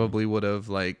 I probably would have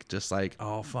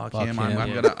oh, fuck him.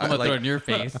 I'm gonna throw it in your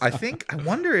face. I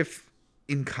wonder if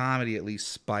in comedy, at least,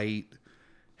 spite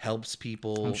helps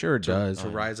people. I'm sure it does to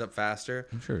rise up faster.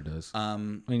 I'm sure it does. I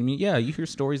mean, yeah, you hear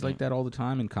stories like that all the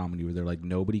time in comedy where they're like,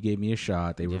 nobody gave me a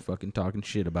shot. They were fucking talking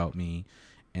shit about me,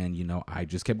 and I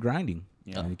just kept grinding.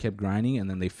 Yeah, I kept grinding, and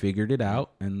then they figured it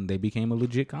out, and they became a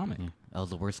legit comic. Yeah. I was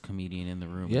the worst comedian in the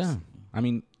room. Yeah, I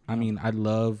mean, I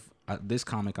love this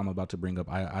comic I'm about to bring up.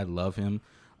 I love him.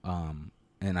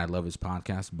 And I love his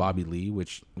podcast, Bobby Lee,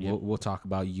 which we'll talk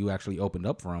about. You actually opened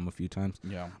up for him a few times.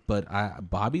 Yeah. But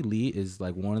Bobby Lee is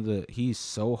like he's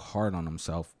so hard on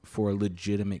himself for a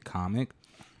legitimate comic.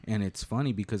 And it's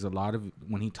funny because a lot of,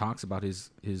 when he talks about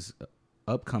his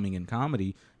upcoming in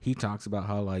comedy, he talks about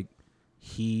how like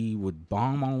he would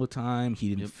bomb all the time.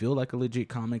 He didn't feel like a legit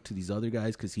comic to these other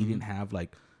guys because he didn't have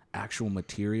like actual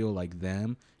material like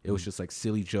them. It was just like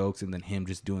silly jokes and then him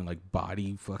just doing like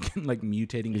body fucking like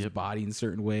mutating his body in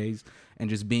certain ways and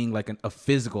just being like a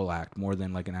physical act more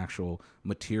than like an actual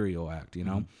material act,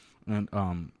 And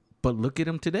but look at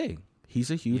him today.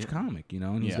 He's a huge comic,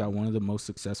 and he's got one of the most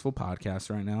successful podcasts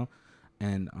right now.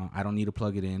 And I don't need to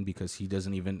plug it in because I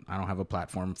don't have a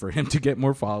platform for him to get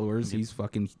more followers. He's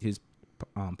fucking, his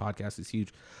podcast is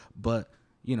huge. But,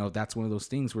 that's one of those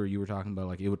things where you were talking about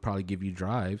like it would probably give you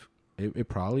drive. It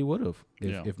probably would have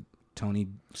if Tony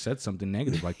said something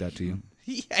negative like that to you.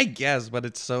 Yeah, I guess, but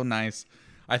it's so nice.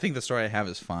 I think the story I have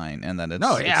is fine, and that it's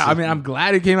I mean, I'm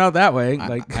glad it came out that way.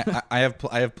 I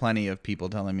have plenty of people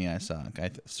telling me I suck.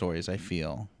 Stories I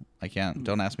feel. I can't.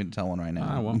 Don't ask me to tell one right now.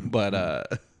 I won't.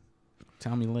 But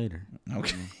tell me later.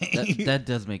 Okay. That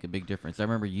does make a big difference. I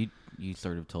remember you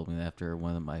sort of told me that after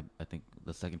one of my, I think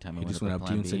the second time I went up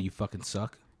to you and said you fucking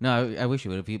suck. No, I wish it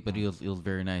would have, but it was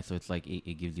very nice. So it's like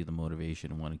it gives you the motivation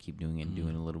to want to keep doing it and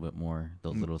doing a little bit more,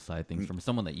 those little side things from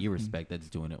someone that you respect that's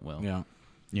doing it well.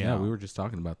 Yeah, we were just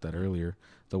talking about that earlier.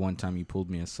 The one time you pulled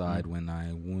me aside when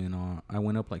I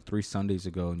went up like 3 Sundays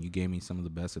ago, and you gave me some of the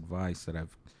best advice that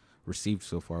I've received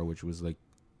so far, which was like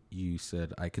you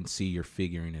said, I can see you're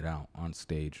figuring it out on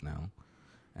stage now,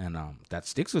 and that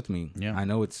sticks with me. Yeah, I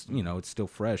know it's it's still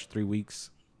fresh, 3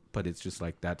 weeks. But it's just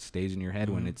like that stays in your head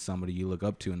when it's somebody you look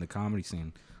up to in the comedy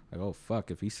scene. Like, oh, fuck,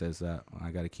 if he says that,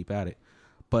 I got to keep at it.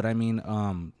 But, I mean,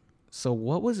 so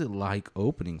what was it like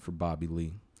opening for Bobby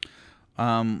Lee?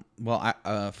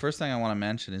 Well, first thing I want to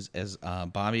mention is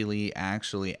Bobby Lee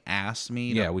actually asked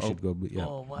me. Yeah, we should go. Yeah.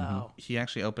 Oh, wow. He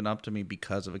actually opened up to me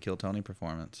because of a Kill Tony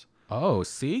performance. Oh,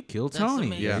 see, Kill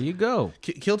Tony. There you go.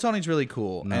 Kill Tony's really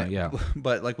cool. No,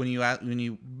 But like when you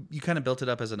kind of built it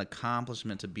up as an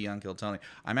accomplishment to be on Kill Tony.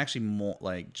 I'm actually more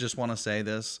like just want to say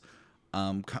this.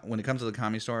 When it comes to the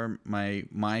Comedy Store,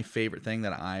 my favorite thing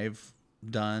that I've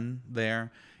done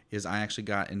there is I actually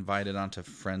got invited onto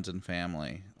Friends and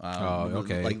Family.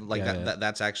 Okay.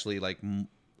 That's actually like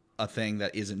a thing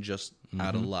that isn't just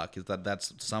out of luck. Is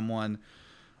that's someone.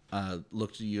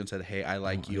 Looked at you and said, "Hey, I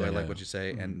like you. I like what you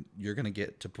say, and you're gonna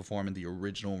get to perform in the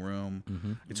original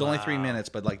room." It's only 3 minutes,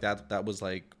 but like that was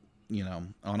like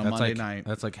on a Monday night.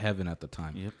 That's like heaven at the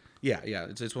time. Yep. Yeah.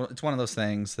 It's one of those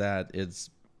things that it's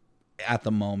at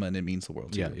the moment it means the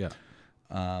world to you.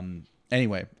 Yeah.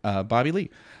 Anyway, Bobby Lee,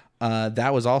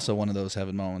 that was also one of those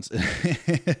heaven moments.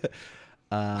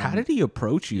 How did he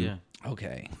approach you? Yeah.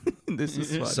 Okay, this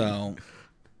is funny.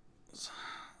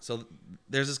 So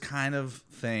there's this kind of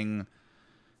thing,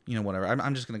 whatever.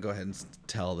 I'm just gonna go ahead and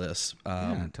tell this.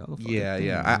 Tell the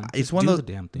thing, it's one of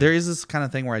those. There is this kind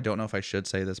of thing where I don't know if I should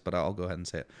say this, but I'll go ahead and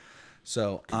say it.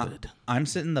 So I'm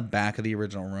sitting in the back of the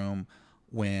original room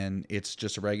when it's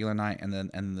just a regular night, and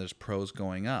then there's pros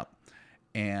going up,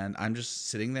 and I'm just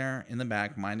sitting there in the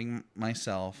back minding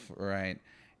myself, right?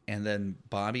 And then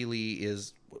Bobby Lee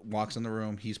walks in the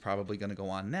room. He's probably gonna go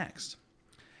on next,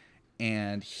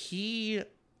 and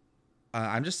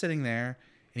I'm just sitting there,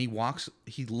 and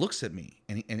he looks at me,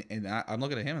 and I'm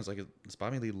looking at him. It's like, is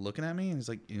Bobby Lee looking at me? And he's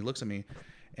like, he looks at me,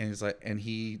 and he's like, and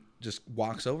he just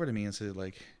walks over to me and said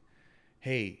like,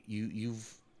 hey,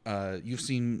 you've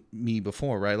seen me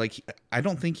before, right? Like, I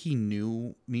don't think he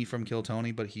knew me from Kill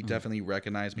Tony, but he definitely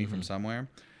recognized me from somewhere.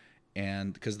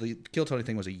 And because the Kill Tony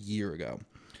thing was a year ago,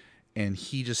 and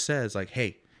he just says like,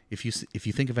 hey, if you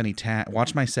think of any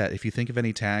watch my set. If you think of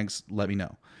any tags, let me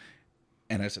know.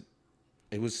 And I said,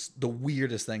 it was the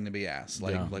weirdest thing to be asked.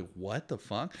 Like, like what the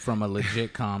fuck? From a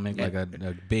legit comic, like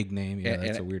a big name. Yeah,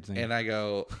 that's a weird thing. And I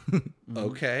go,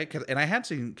 okay. And I had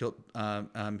seen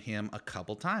him a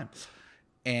couple times.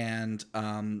 And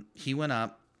he went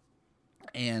up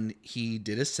and he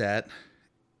did a set.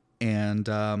 And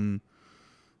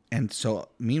so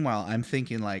meanwhile, I'm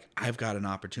thinking like, I've got an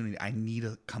opportunity. I need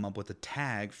to come up with a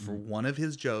tag for one of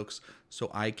his jokes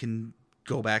so I can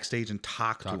go backstage and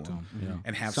talk to him. Yeah.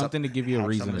 And have something to give you a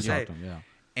reason to talk to him. Yeah.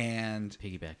 And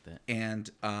Piggyback that. And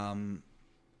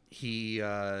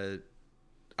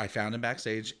I found him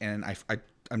backstage, and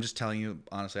I'm just telling you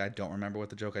honestly, I don't remember what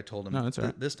the joke I told him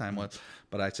this time was,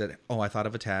 but I said, oh, I thought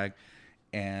of a tag,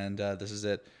 and this is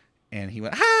it. And he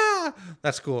went, ah,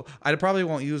 that's cool. I probably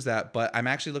won't use that, but I'm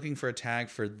actually looking for a tag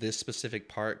for this specific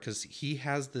part because he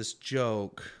has this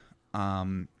joke.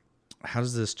 How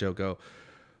does this joke go?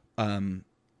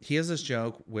 He has this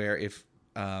joke where if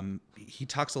he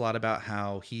talks a lot about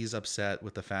how he's upset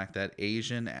with the fact that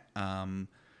Asian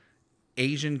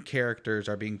characters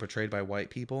are being portrayed by white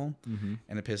people,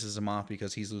 and it pisses him off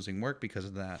because he's losing work because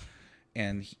of that.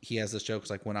 And he has this joke,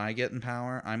 it's like, when I get in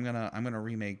power, I'm gonna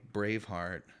remake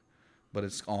Braveheart, but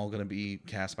it's all gonna be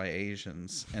cast by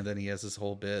Asians. And then he has this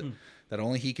whole bit that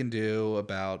only he can do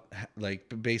about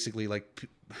like basically like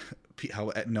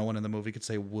how no one in the movie could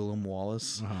say Willem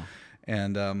Wallace,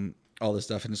 and all this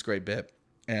stuff in this great bit.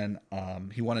 And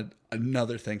he wanted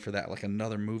another thing for that, like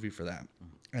another movie for that.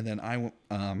 And then I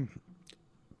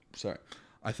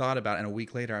thought about it, and a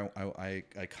week later I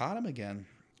caught him again,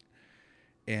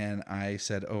 and I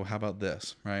said, oh, how about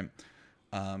this, right?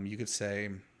 You could say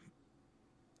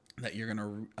that you're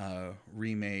going to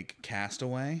remake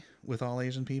Castaway with all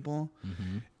Asian people.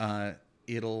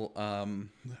 It'll,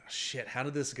 shit, how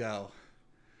did this go?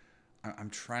 I'm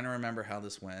trying to remember how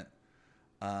this went.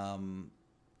 I'm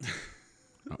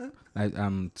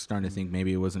starting to think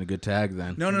maybe it wasn't a good tag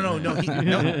then. No.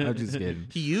 I'm just kidding.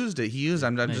 He used it.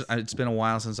 It's been a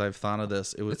while since I've thought of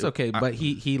this. It's okay, but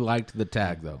he liked the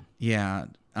tag though. Yeah,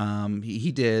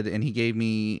 he did, and he gave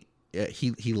me.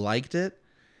 He liked it,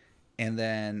 and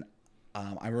then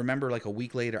I remember like a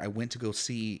week later, I went to go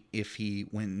see if he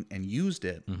went and used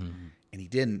it, and he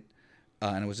didn't,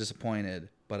 and I was disappointed.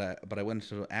 But I went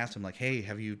to ask him like, hey,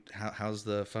 how's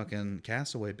the fucking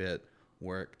Castaway bit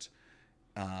worked?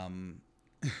 I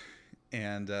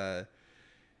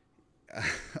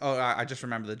just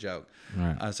remember the joke.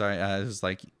 Right. Sorry, it was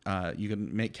like you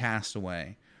can make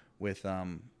Castaway with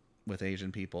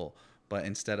Asian people, but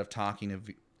instead of talking to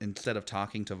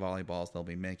volleyballs, they'll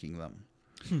be making them.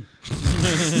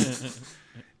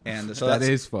 And so that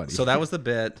is funny. So that was the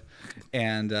bit,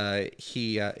 and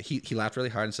he laughed really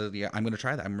hard and said, "Yeah, I'm going to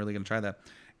try that. I'm really going to try that."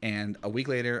 And a week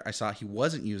later, I saw he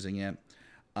wasn't using it,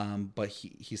 but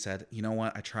he said, "You know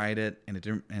what? I tried it, and it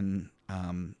didn't, and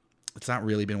it's not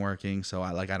really been working. So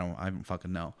I don't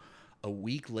fucking know." A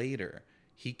week later,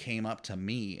 he came up to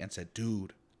me and said,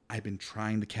 "Dude, I've been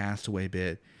trying the Castaway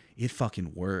bit. It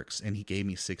fucking works," and he gave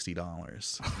me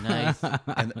 $60. Nice.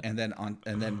 and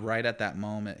then right at that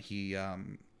moment, he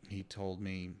told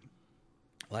me,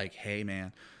 like, "Hey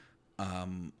man,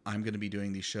 I'm going to be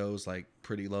doing these shows like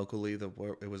pretty locally.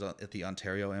 It was at the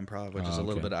Ontario Improv, which is a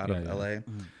little bit out of LA.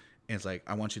 And it's like,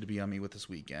 I want you to be on me with this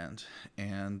weekend."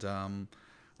 And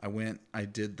I went, I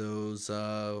did those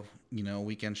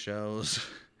weekend shows.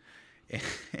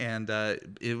 And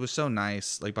it was so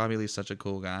nice. Like, Bobby Lee's such a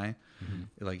cool guy.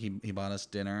 Like he bought us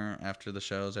dinner after the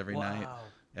shows every night.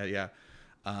 Yeah.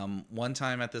 One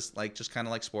time at this like just kind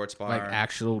of like sports bar. Like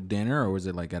actual dinner, or was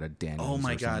it like at a Denny's? Oh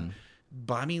my god.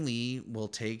 Bobby Lee will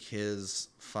take his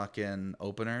fucking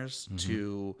openers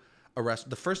to a restaurant.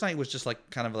 The first night was just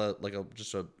like kind of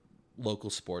just a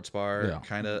local sports bar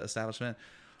kind of establishment.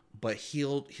 But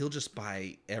he'll just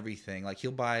buy everything. Like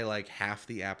he'll buy like half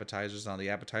the appetizers on the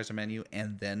appetizer menu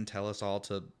and then tell us all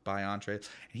to buy entrees.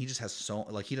 And he just has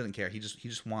he doesn't care. He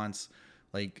just wants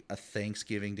like a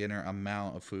Thanksgiving dinner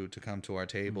amount of food to come to our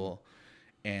table.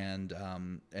 And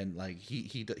like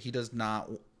he does not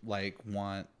like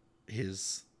want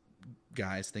his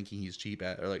guys thinking he's cheap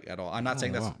at all. I'm not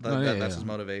saying that's his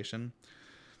motivation.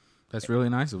 That's really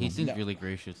nice of him. He seems really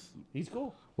gracious. He's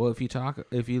cool. Well, if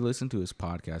you listen to his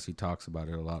podcast, he talks about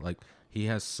it a lot. Like he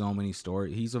has so many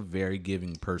stories. He's a very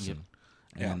giving person,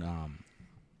 and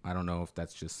I don't know if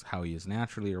that's just how he is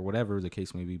naturally or whatever the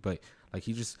case may be, but like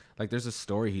he just like there's a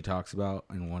story he talks about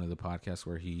in one of the podcasts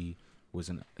where he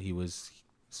was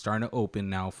starting to open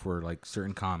now for like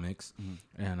certain comics,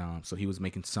 and so he was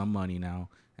making some money now,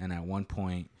 and at one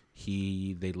point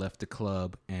they left the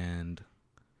club and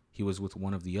he was with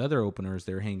one of the other openers.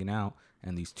 They were hanging out,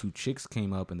 and these two chicks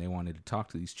came up and they wanted to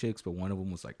talk to these chicks, but one of them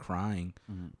was like crying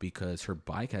because her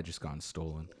bike had just gotten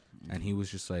stolen, and he was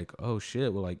just like, oh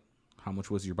shit, well, like, how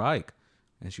much was your bike?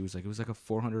 And she was like, it was like a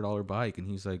 $400 bike. And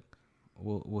he's like,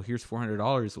 well, here's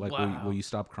 $400. Like, will you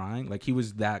stop crying? Like, he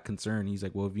was that concerned. He's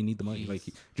like, well, if you need the money, like,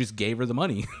 he just gave her the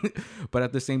money. But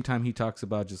at the same time, he talks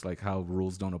about just like how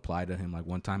rules don't apply to him. Like,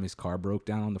 one time his car broke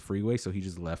down on the freeway, so he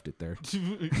just left it there. He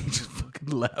just fucking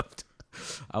left.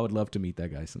 I would love to meet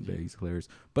that guy someday. He's hilarious.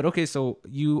 But okay, so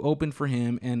you opened for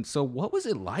him. And so what was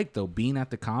it like, though, being at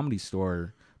the Comedy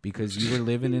Store? Because you were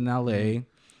living in L.A.,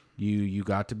 You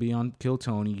got to be on Kill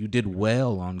Tony. You did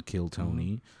well on Kill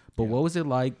Tony. But what was it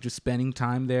like just spending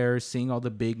time there, seeing all the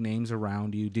big names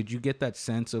around you? Did you get that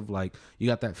sense of like, you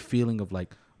got that feeling of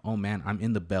like, oh man, I'm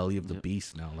in the belly of the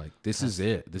beast now. Like, this is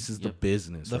it. This is the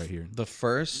business right here. The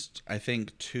first, I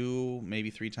think 2,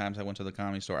 maybe 3 times I went to the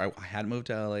Comedy Store. I hadn't moved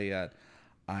to LA yet.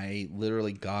 I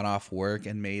literally got off work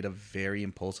and made a very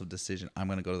impulsive decision. I'm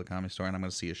going to go to the Comedy Store and I'm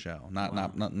going to see a show.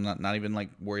 Not even like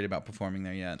worried about performing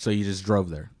there yet. So you just drove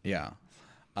there? Yeah.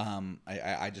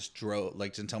 I just drove,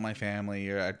 like, didn't tell my family,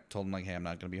 or I told them like, hey, I'm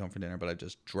not going to be home for dinner, but I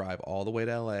just drive all the way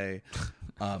to LA.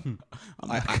 I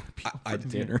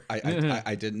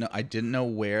didn't know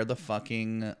where the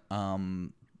fucking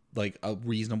like a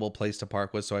reasonable place to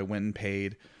park was, so I went and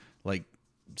paid like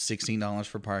 $16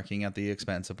 for parking at the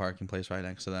expensive parking place right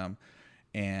next to them,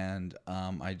 and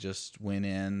I just went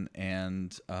in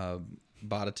and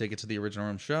bought a ticket to the Original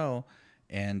Room show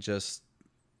and just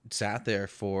sat there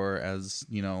for as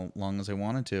long as I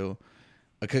wanted to,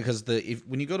 because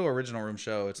when you go to Original Room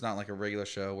show, it's not like a regular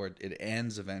show where it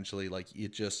ends eventually. Like,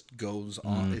 it just goes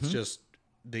on. It's just,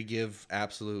 they give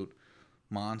absolute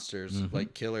monsters,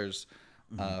 like killers,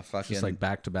 fucking just like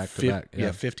back to back to back.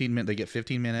 Yeah, 15 minutes. They get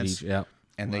 15 minutes. Each, yeah.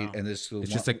 And it's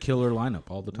just a killer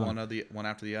lineup all the time. One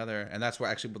after the other. And that's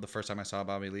where actually the first time I saw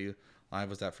Bobby Lee live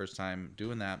was that first time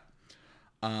doing that.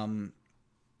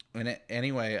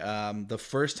 Anyway, the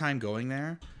first time going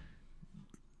there,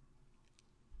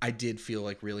 I did feel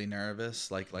like really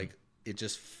nervous. Like it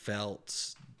just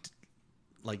felt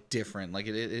like different. Like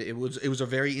it was a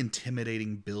very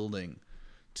intimidating building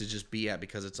to just be at,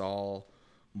 because it's all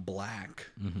black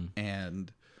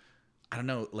and I don't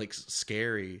know, like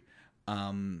scary.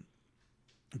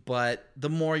 But the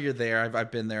more you're there,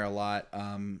 I've been there a lot.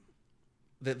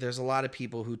 There's a lot of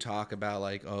people who talk about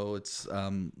like, oh, it's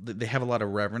they have a lot of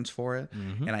reverence for it,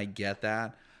 and I get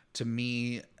that. To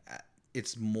me,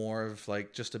 it's more of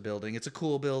like just a building. It's a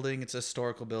cool building. It's a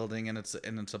historical building, and it's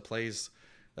a place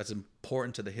that's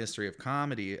important to the history of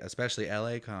comedy, especially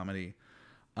LA comedy.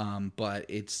 But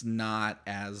it's not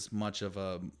as much of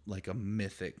a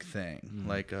mythic thing,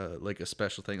 like a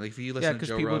special thing. Like if you listen to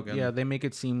Joe Rogan, they make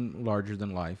it seem larger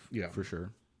than life. Yeah, for sure.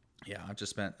 Yeah, I've just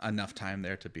spent enough time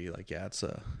there to be like, yeah, it's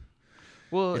a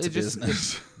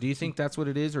business. Do you think that's what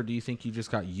it is, or do you think you just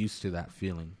got used to that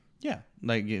feeling? Yeah,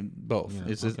 like both. Yeah,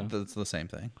 it's the same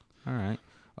thing. All right.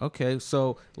 Okay,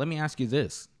 so let me ask you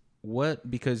this.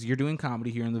 Because you're doing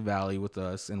comedy here in the Valley with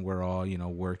us, and we're all,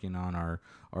 working on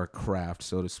our craft,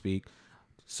 so to speak.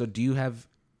 So do you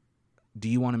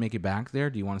want to make it back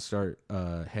there? Do you want to start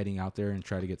heading out there and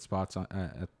try to get spots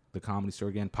at the Comedy Store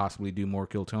again, possibly do more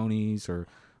Kill Tonys, or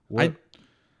what?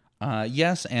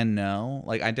 Yes and no.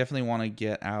 Like, I definitely want to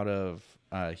get out of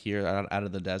here, out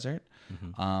of the desert.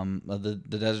 The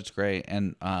desert's great,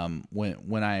 and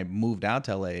when I moved out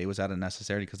to LA, it was out of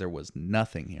necessity because there was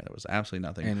nothing here. There was absolutely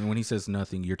nothing. And when he says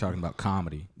nothing, you're talking about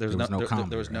comedy. There was no comedy.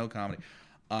 There was no comedy.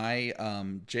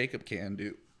 Jacob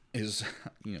Cantu is,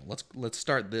 let's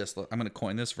start this. I'm going to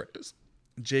coin this phrase.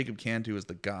 Jacob Cantu is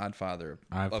the godfather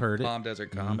of Palm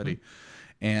Desert comedy,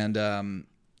 and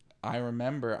I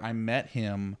remember I met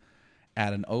him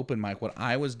at an open mic. What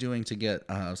I was doing to get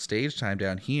stage time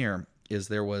down here is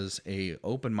there was a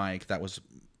open mic that was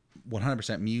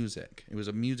 100% music. It was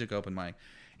a music open mic.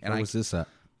 And Where was this at?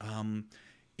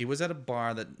 It was at a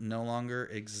bar that no longer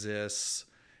exists.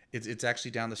 It's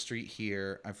actually down the street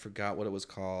here. I forgot what it was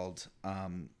called.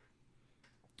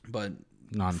 But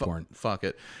non-important. Fuck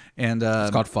it. And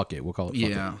it's called Fuck It. We'll call it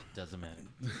Fuck It. Doesn't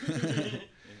matter.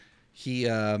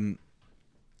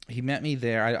 He met me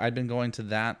there. I'd been going to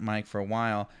that mic for a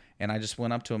while, and I just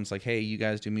went up to him. It's like, hey, you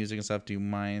guys do music and stuff. Do you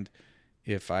mind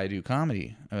if I do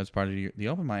comedy as part of the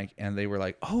open mic. And they were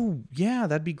like, oh yeah,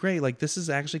 that'd be great. Like, this is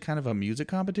actually kind of a music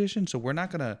competition, so we're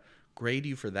not gonna grade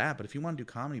you for that, but if you want to do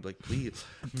comedy, like, please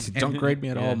Don't grade me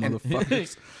at all,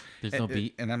 motherfuckers. There's no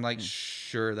beat. And I'm like,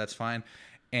 sure, that's fine.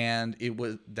 And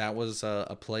that was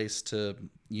a place to,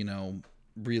 you know,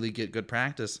 really get good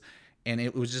practice. And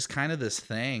it was just kind of this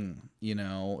thing, you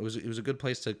know, it was a good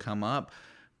place to come up,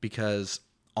 because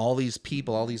all these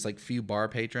people, all these like few bar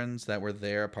patrons that were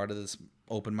there, part of this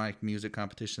open mic music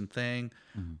competition thing,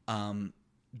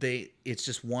 it's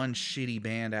just one shitty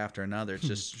band after another. It's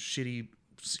just shitty.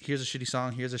 Here's a shitty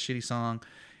song. Here's a shitty song.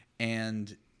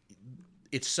 And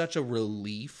it's such a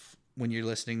relief when you're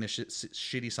listening to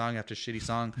shitty song after shitty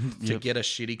song to get a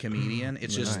shitty comedian.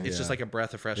 It's just like a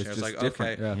breath of fresh air. It's like,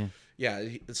 okay, yeah,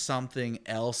 something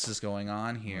else is going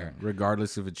on here,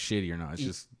 regardless if it's shitty or not. It's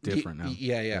just different now.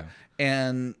 Yeah.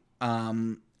 And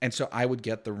so I would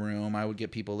get the room. I would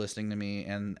get people listening to me,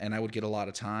 and I would get a lot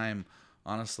of time,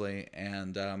 honestly,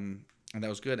 and that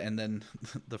was good. And then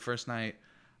the first night,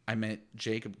 I met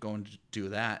Jacob going to do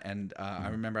that, and I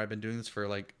remember I've been doing this for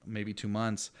like maybe 2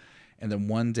 months. And then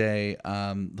one day,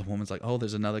 the woman's like, "Oh,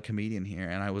 there's another comedian here,"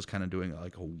 and I was kind of doing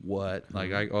like, "What?" Like,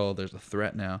 there's a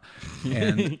threat now,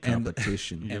 and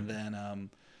competition.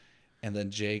 And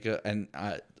then Jacob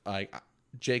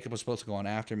Jacob was supposed to go on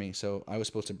after me, so I was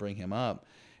supposed to bring him up,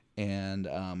 and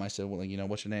I said, "Well, you know,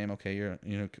 what's your name?" "Okay,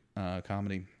 you're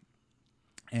comedy."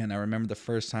 And I remember the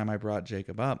first time I brought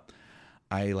Jacob up,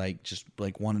 I just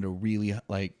wanted to really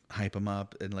hype him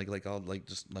up and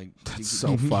That's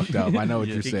so fucked up. I know what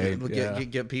you're saying.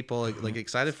 Get people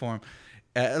excited for him.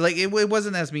 It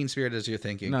wasn't as mean spirited as you're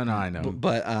thinking. No, I know.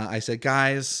 But I said,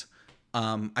 guys,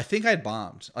 I think I'd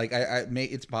bombed.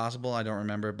 It's possible. I don't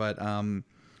remember, but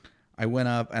I went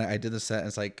up and I did the set. And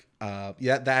it's like,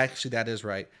 that is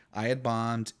right. I had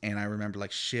bombed, and I remember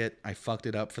shit, I fucked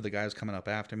it up for the guys coming up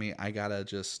after me. I gotta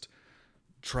just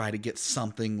try to get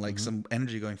something some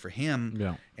energy going for him.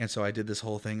 Yeah. And so I did this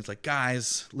whole thing. It's like,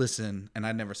 guys, listen. And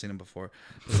I'd never seen him before.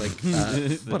 It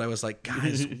was but I was like,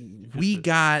 guys, we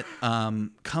got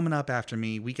coming up after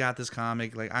me. We got this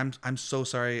comic. I'm so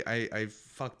sorry. I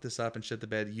fucked this up and shit the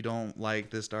bed. You don't like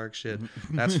this dark shit.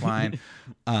 That's fine.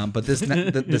 But this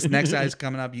next guy's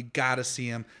coming up. You got to see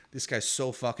him. This guy's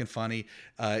so fucking funny.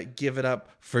 Give it up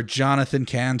for Jonathan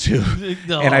Cantu.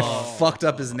 No. And I fucked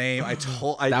up his name.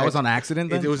 That was on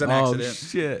accident then? It was an accident. Oh,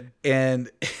 shit.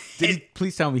 And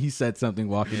please tell me he said something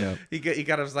walking up. He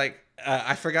got us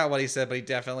I forgot what he said, but he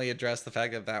definitely addressed the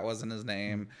fact that wasn't his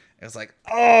name. It was like,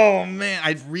 oh man,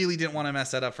 I really didn't want to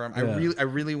mess that up for him. Yeah. I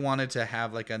really wanted to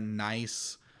have a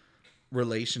nice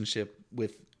relationship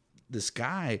with this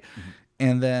guy. Mm-hmm.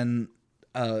 And then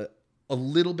a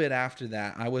little bit after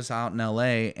that, I was out in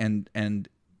LA, and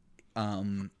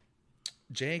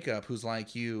Jacob, who's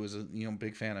like you, is a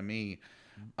big fan of me,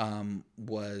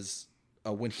 was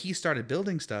when he started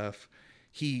building stuff,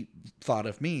 he thought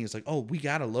of me. He's like, oh, we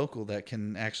got a local that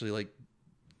can actually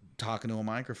talk into a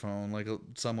microphone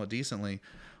somewhat decently.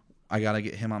 I got to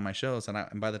get him on my shows.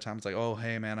 And by the time it's like, oh,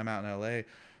 hey man, I'm out in LA,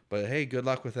 but hey, good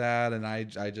luck with that. And I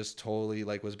just totally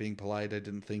was being polite. I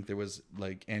didn't think there was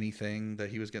anything that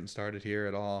he was getting started here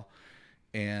at all.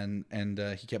 And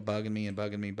he kept bugging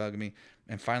me.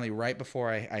 And finally, right before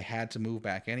I had to move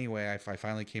back anyway, I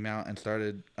finally came out and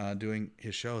started doing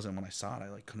his shows. And when I saw it,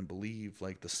 I couldn't believe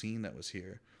the scene that was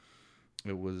here.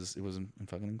 It was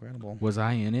fucking incredible. Was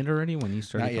I in it already when you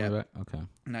started? Not yet. Back? Okay.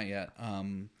 Not yet.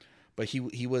 But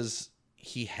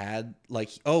he had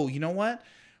oh, you know what?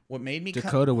 What made me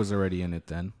Dakota was already in it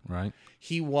then, right?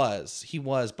 He was,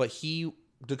 but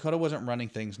Dakota wasn't running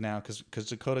things now because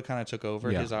Dakota kind of took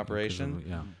over his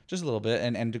operation, just a little bit,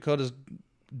 and Dakota's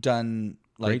done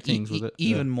great things with it,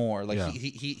 even more.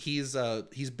 He's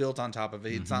built on top of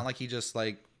it. It's not like he just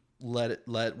let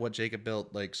what Jacob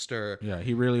built stir. Yeah,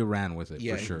 he really ran with it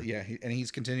for sure. And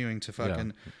he's continuing to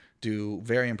fucking do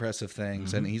very impressive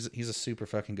things, and he's a super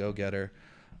fucking go getter.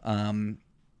 What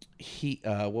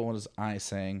was I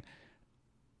saying?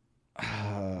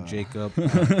 Jacob,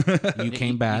 you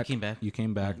came back. You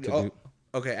came back.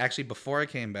 Okay. Actually, before I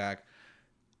came back,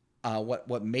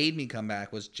 what made me come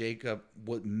back was Jacob.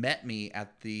 What met me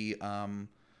at the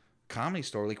comedy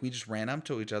store. We just ran up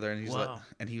to each other,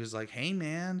 and he was like, "Hey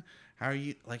man, how are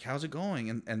you? How's it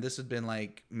going?" And this had been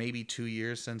maybe 2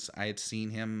 years since I had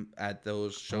seen him at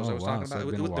those shows I was talking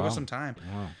about. There was some time.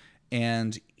 Wow.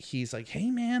 And he's like, "Hey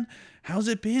man, how's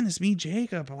it been? It's me,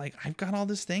 Jacob. I've got all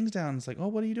these things down." It's like, "Oh,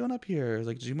 what are you doing up here?" It's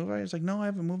like, "Did you move out here?" It's like, "No, I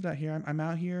haven't moved out here. I'm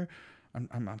out here.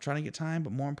 I'm trying to get time,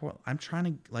 but more important, I'm trying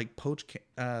to poach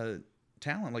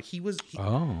talent. Like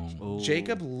Oh.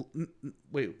 Jacob.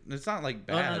 Wait, it's not like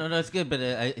bad. No, it's good, but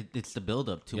it's the build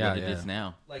up to what it is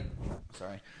now. Like,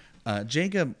 sorry.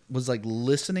 Jacob was like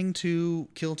listening to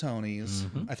Kill Tony's.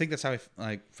 I think that's how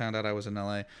I found out I was in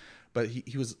LA. But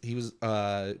he was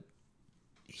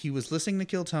listening to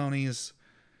Kill Tony's,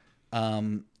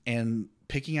 and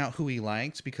picking out who he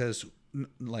liked because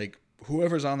like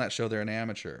whoever's on that show, they're an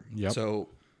amateur. Yep. So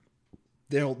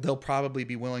they'll probably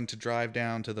be willing to drive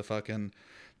down to the fucking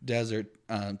desert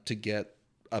to get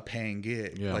a paying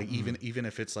gig. Yeah. Like even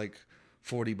if it's like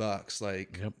 $40,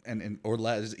 like and or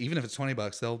less, even if it's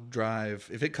 $20, they'll drive.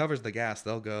 If it covers the gas,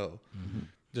 they'll go,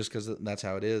 just because that's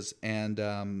how it is. And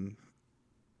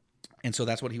so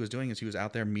that's what he was doing, is he was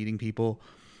out there meeting people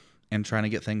and trying to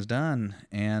get things done.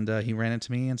 And he ran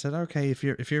into me and said, "Okay, if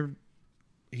you're,"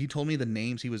 he told me the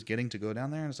names he was getting to go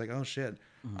down there, and it's like, "Oh shit,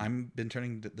 I've been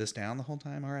turning this down the whole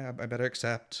time. All right, I better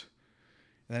accept."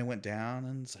 And then I went down,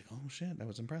 and it's like, "Oh shit," I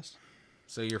was impressed.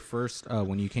 So your first,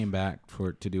 when you came back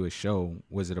to do a show,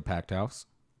 was it a packed house?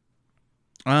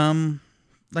 It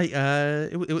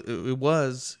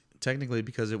was technically,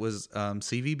 because it was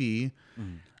CVB,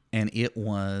 and it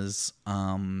was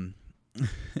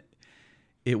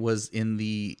it was in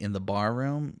the bar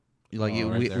room. Like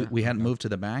we hadn't moved to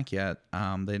the back yet.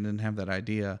 They didn't have that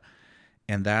idea,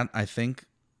 and I think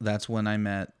that's when I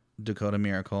met Dakota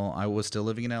Miracle. I was still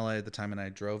living in LA at the time, and I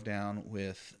drove down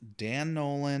with Dan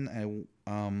Nolan,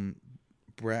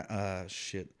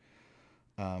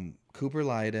 Cooper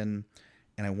Lyden,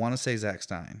 and I want to say Zach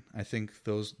Stein. I think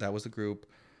that was the group.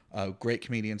 Great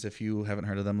comedians. If you haven't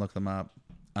heard of them, look them up.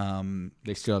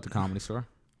 They still at the Comedy Store?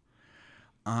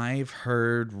 I've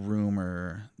heard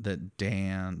rumor that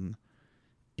Dan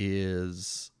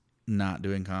is not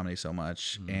doing comedy so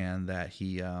much, and that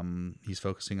he's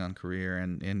focusing on career,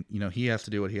 and you know, he has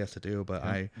to do what he has to do,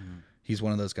 but he's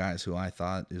one of those guys who I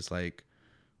thought is like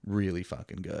really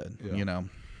fucking good, you know,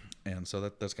 and so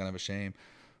that's kind of a shame.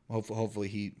 Hopefully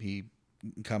he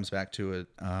comes back to it,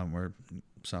 or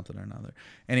something or another.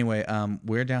 Anyway,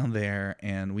 we're down there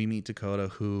and we meet Dakota,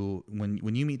 who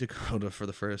when you meet Dakota for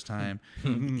the first time,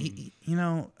 I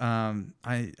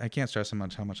can't stress how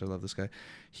much I love this guy.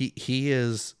 He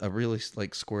is a really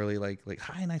like squirrely, like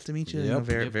hi, nice to meet you. You know,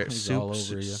 very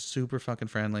super fucking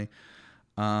friendly.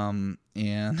 And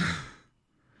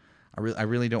I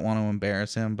really don't want to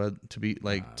embarrass him, but to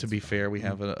be fair, we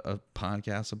have a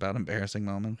podcast about embarrassing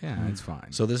moments. Yeah, it's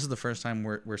fine. So this is the first time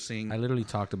we're seeing. I literally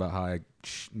talked about how I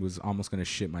was almost going to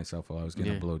shit myself while I was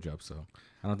getting a blowjob, so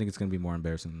I don't think it's going to be more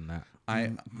embarrassing than that.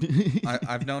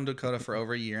 I've known Dakota for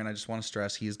over a year, and I just want to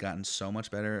stress he's gotten so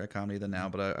much better at comedy than now.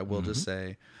 But I will just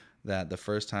say that the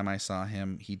first time I saw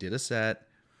him, he did a set.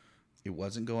 It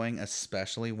wasn't going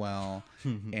especially well,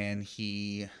 and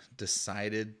he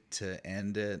decided to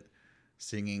end it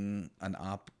singing an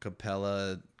a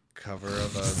cappella cover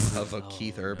of a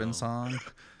Keith Urban song,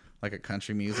 like a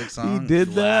country music song. He did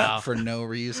that for no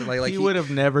reason. Like he would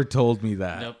have never told me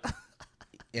that. Nope.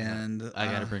 And I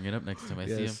gotta bring it up next time I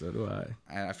see him. So do I.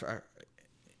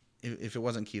 If it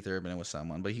wasn't Keith Urban, it was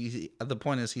someone. But the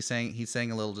point is, he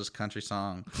sang a little just country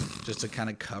song, just to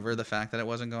kind of cover the fact that it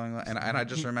wasn't going well. And I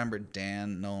just remember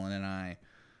Dan Nolan and I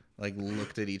like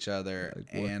looked at each other,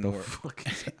 like,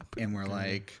 and we're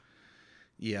like,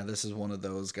 yeah, this is one of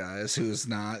those guys who's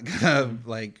not gonna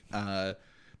like.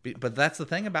 But that's the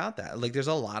thing about that. Like, there's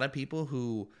a lot of people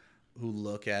who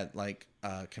look at like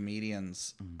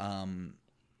comedians,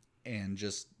 and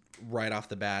just right off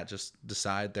the bat just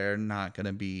decide they're not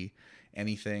gonna be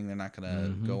anything. They're not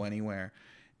gonna go anywhere.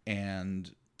 And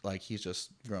like, he's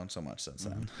just grown so much since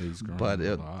then. He's grown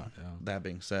a lot. Yeah. That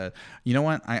being said, you know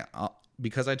what?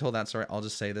 Because I told that story, I'll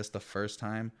just say this: the first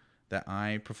time that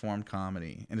I performed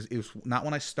comedy, and it was not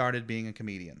when I started being a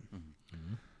comedian,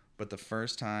 but the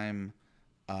first time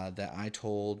that I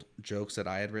told jokes that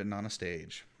I had written on a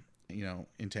stage, you know,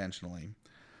 intentionally.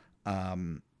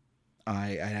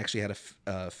 I actually had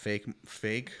a fake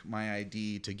my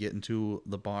ID to get into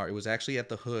the bar. It was actually at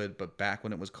the Hood, but back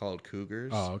when it was called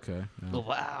Cougars. Oh, okay. Yeah. Oh,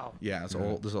 wow. Yeah, it's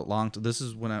old. This is a long. This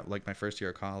is when I like my first year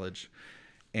of college.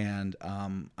 And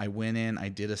I went in, I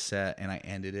did a set, and I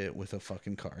ended it with a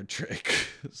fucking card trick.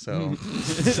 So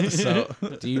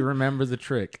do you remember the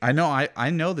trick? I know I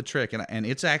know the trick, and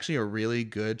it's actually a really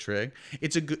good trick.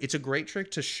 It's a great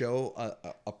trick to show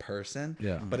a person,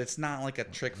 but it's not like a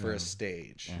trick for a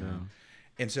stage. Yeah.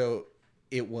 And so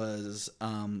it was,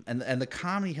 and the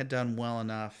comedy had done well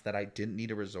enough that I didn't need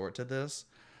to resort to this.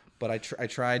 But I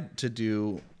tried to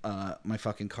do my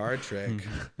fucking card trick.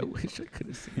 I wish I could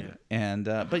have seen it. And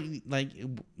but like,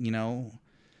 you know,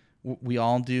 we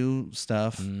all do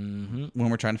stuff when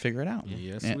we're trying to figure it out.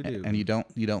 Yes, and, we do. And you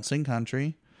don't sing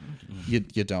country. You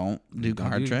don't do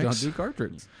card tricks. Don't do card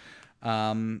tricks.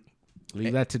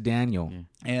 Leave that to Daniel.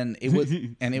 And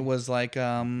it was like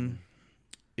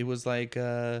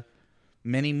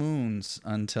many moons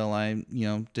until I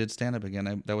did stand up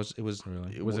again.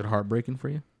 Really? Was it heartbreaking for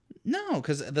you? No,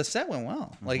 because the set went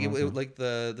well. Like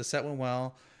the set went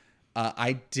well.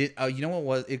 I did. You know what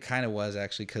was? It kind of was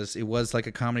actually, because it was like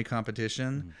a comedy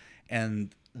competition,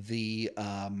 and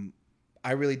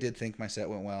I really did think my set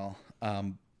went well.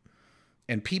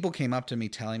 And people came up to me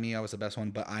telling me I was the best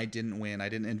one, but I didn't win. I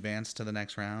didn't advance to the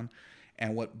next round.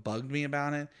 And what bugged me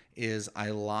about it is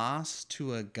I lost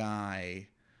to a guy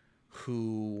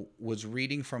who was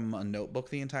reading from a notebook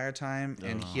the entire time,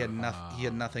 and he had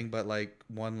nothing but like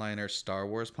one-liner Star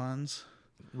Wars puns.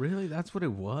 Really? That's what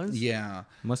it was? Yeah.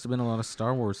 Must have been a lot of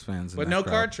Star Wars fans. But no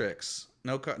card tricks.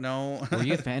 No. Were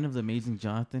you a fan of The Amazing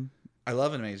Jonathan? I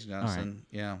love Amazing Jonathan.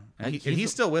 Right. Yeah. And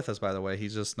he's still with us, by the way.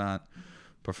 He's just not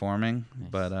performing. Nice.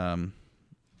 But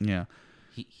yeah.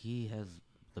 He has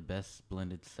the best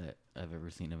blended set I've ever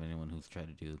seen of anyone who's tried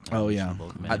to do. Oh yeah.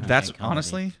 That's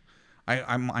honestly,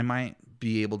 I might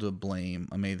be able to blame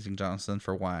Amazing Jonathan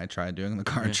for why I tried doing the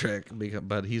card trick.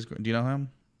 But do you know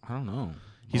him? I don't know.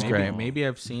 He's great. Maybe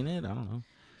I've seen it. I don't know.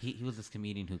 He was this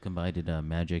comedian who combined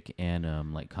magic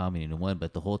and like comedy into one,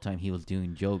 but the whole time he was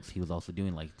doing jokes, he was also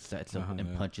doing like sets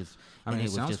and punches. I mean, it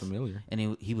sounds familiar.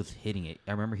 And he was hitting it.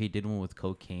 I remember he did one with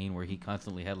cocaine where he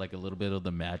constantly had like a little bit of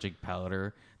the magic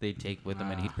powder they'd take with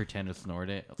him, and he'd pretend to snort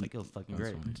it. I was like, it was fucking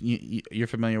great. You're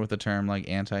familiar with the term like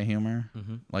anti-humor?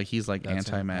 Mm-hmm. Like he's like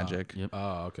anti-magic. Yep.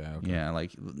 Oh, okay. Yeah,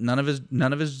 like none of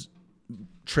his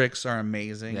tricks are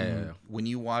amazing. Yeah. When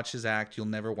you watch his act, you'll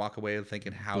never walk away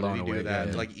thinking, "How did he do that?"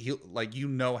 Yeah. Like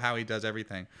how he does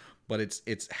everything, but it's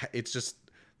just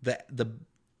the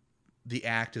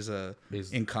act is a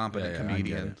incompetent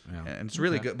comedian, and it's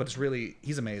really good. But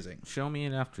he's amazing. Show me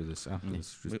it after this.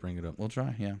 Just bring it up. We'll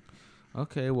try. Yeah.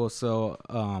 Okay. Well, so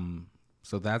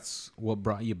that's what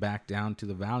brought you back down to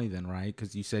the Valley then, right?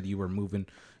 Because you said you were moving.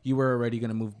 You were already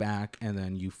going to move back, and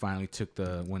then you finally took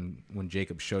when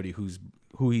Jacob showed you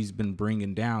who he's been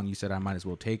bringing down. You said, I might as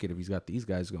well take it if he's got these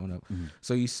guys going up. Mm-hmm.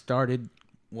 So you started.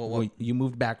 Well, you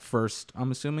moved back first,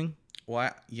 I'm assuming.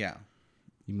 Well, yeah.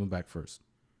 You moved back first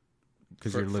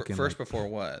because you're looking first before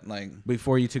what? Like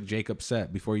before you took Jacob's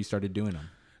set, before you started doing them.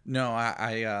 No,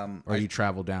 you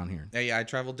traveled down here. Yeah, I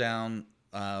traveled down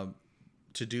to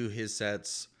do his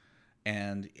sets.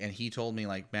 And he told me,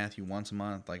 like, Matthew, once a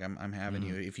month, like, I'm having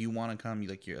you. If you want to come,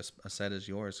 like, a set is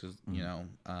yours. Because,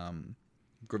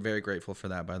 very grateful for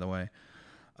that, by the way.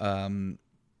 I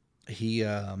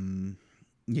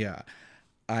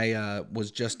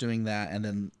was just doing that. And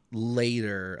then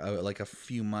later, like a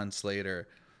few months later,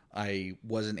 I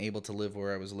wasn't able to live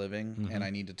where I was living. Mm-hmm. And I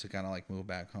needed to kind of, like, move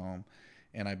back home.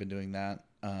 And I've been doing that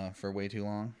for way too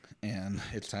long. And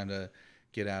it's time to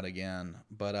get out again.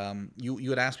 But you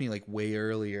had asked me like way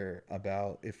earlier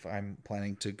about if I'm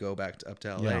planning to go back up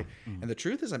to LA. Yeah. Mm-hmm. And the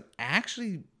truth is I'm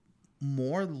actually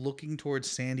more looking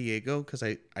towards San Diego because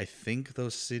I think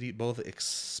those cities, both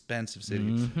expensive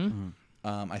cities. Mm-hmm.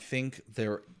 I think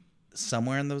they're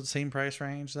somewhere in the same price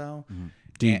range though. Mm-hmm.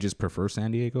 Do you just prefer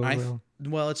San Diego?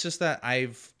 Well, it's just that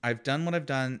I've done what I've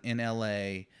done in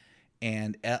LA,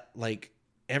 and like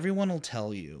everyone will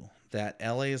tell you that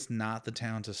LA is not the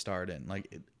town to start in.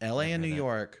 Like LA and New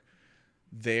York,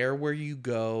 they're where you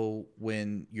go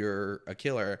when you're a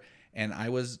killer. And I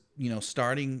was,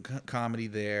 starting comedy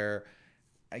there.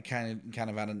 I kind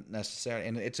of out of necessary,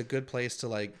 and it's a good place to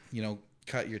like,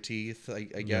 cut your teeth, I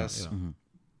guess. Yeah. Mm-hmm.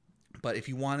 But if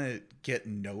you want to get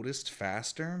noticed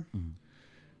faster,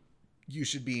 you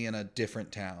should be in a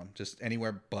different town, just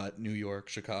anywhere but New York,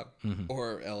 Chicago,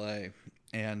 or LA.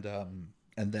 And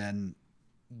then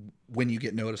when you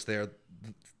get noticed there,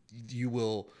 you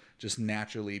will just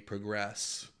naturally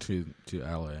progress to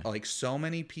LA. Like so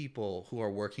many people who are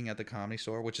working at the Comedy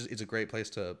Store, which is it's a great place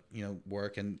to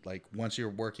work, and like once you're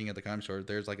working at the Comedy Store,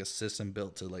 there's like a system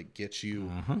built to like get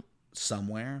you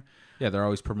somewhere. Yeah, they're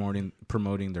always promoting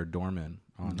their doorman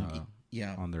on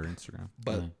their Instagram.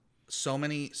 But so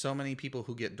many people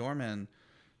who get doorman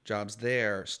jobs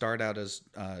there start out as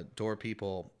door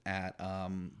people at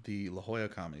the La Jolla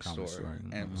Comedy Store.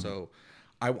 And so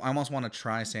I almost want to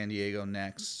try San Diego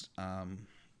next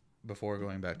before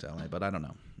going back to LA, but I don't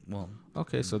know. Well,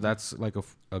 okay, so that's like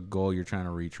a goal you're trying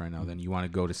to reach right now. Then you want to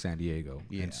go to San Diego.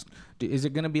 Yeah. Is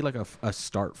it going to be like a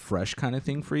start fresh kind of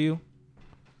thing for you?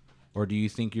 Or do you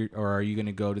think are you going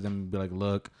to go to them and be like,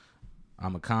 look,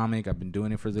 I'm a comic. I've been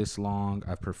doing it for this long.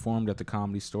 I've performed at the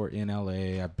Comedy Store in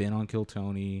LA. I've been on Kill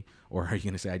Tony. Or are you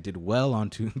going to say I did well on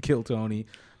Kill Tony?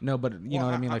 No, but you know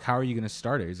what I mean? Like, how are you going to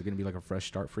start it? Is it going to be like a fresh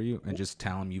start for you and just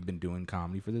tell them you've been doing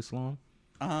comedy for this long?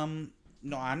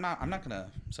 No, I'm not going to.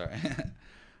 Sorry.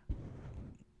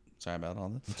 Sorry about all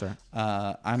this. That's all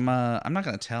right. I'm not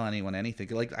going to tell anyone anything.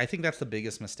 Like, I think that's the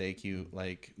biggest mistake you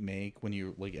like make when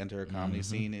you like enter a comedy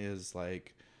scene is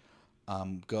like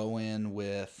go in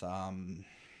with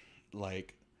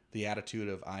like the attitude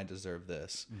of I deserve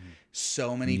this.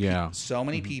 So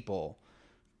many people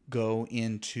go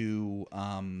into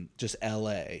just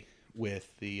LA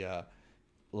with the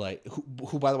like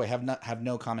who by the way have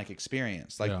no comic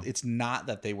experience. Like it's not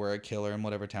that they were a killer in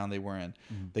whatever town they were in.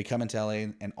 They come into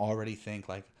LA and already think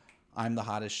like I'm the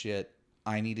hottest shit.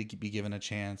 I need to be given a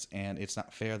chance, and it's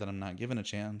not fair that I'm not given a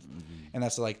chance. And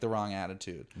that's like the wrong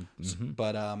attitude.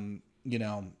 But you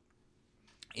know,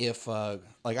 if like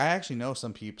I actually know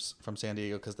some peeps from San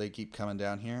Diego because they keep coming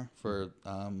down here for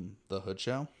the Hood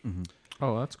Show.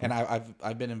 Oh, that's cool. And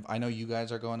I've been I know you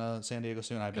guys are going to San Diego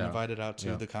soon. I've been invited out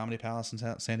to the Comedy Palace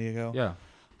in San Diego. Yeah.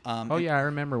 I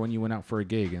remember when you went out for a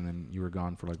gig and then you were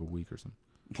gone for like a week or something.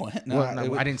 What? No,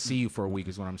 I didn't see you for a week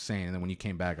is what I'm saying. And then when you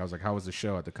came back, I was like, how was the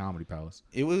show at the Comedy Palace?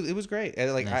 It was great.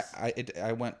 And, like Nice.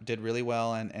 I did really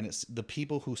well, and it's the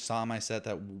people who saw my set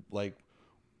that like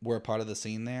were a part of the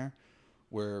scene there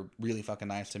were really fucking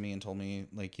nice to me and told me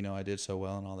like, you know, I did so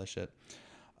well and all this shit.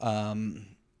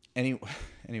 Anyway,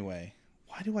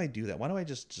 why do I do that? Why do I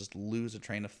just lose a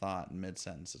train of thought in mid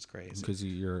sentence? It's crazy. Because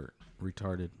you're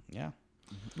retarded. Yeah.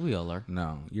 We all are.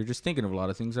 No, you're just thinking of a lot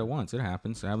of things at once. It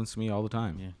happens. It happens to me all the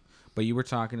time. Yeah. But you were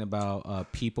talking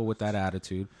about people with that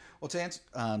attitude. Well, to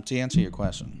answer your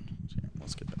question,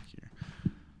 let's get back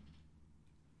here.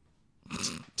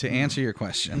 To answer your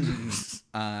question,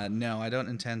 no, I don't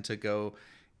intend to go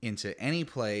into any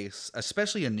place,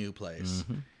 especially a new place,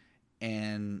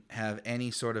 and have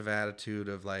any sort of attitude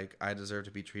of like I deserve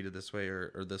to be treated this way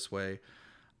or this way.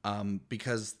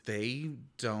 Because they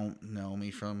don't know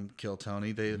me from Kill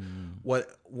Tony. They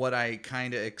what I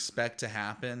kind of expect to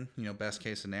happen, you know, best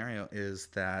case scenario is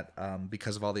that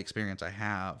because of all the experience I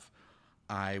have,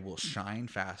 I will shine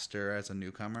faster as a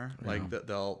newcomer. Yeah. Like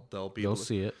they'll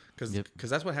see it because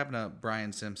that's what happened to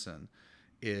Brian Simpson.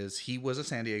 Is he was a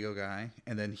San Diego guy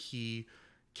and then he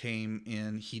came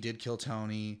in. He did Kill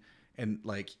Tony and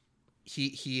like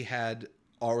he had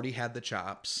already had the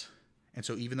chops. And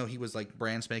so even though he was like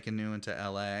brand spanking new into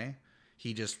LA,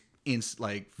 he just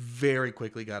very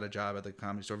quickly got a job at the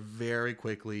Comedy Store. Very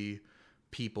quickly,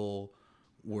 people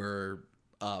were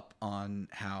up on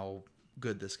how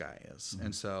good this guy is.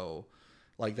 And so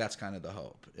like that's kind of the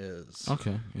hope is.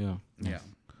 Okay, yeah. Yeah.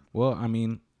 Well, I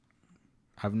mean,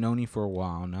 I've known you for a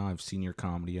while now. I've seen your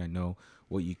comedy. I know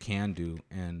what you can do.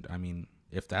 And I mean,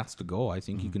 if that's the goal, I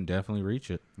think you can definitely reach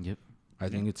it. Yep. I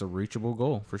think it's a reachable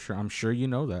goal for sure. I'm sure you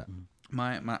know that.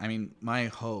 My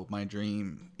hope, my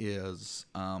dream is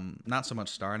not so much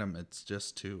stardom. It's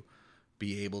just to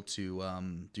be able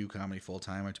to do comedy full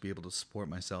time or to be able to support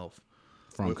myself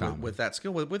with that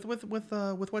skill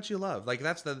with what you love. Like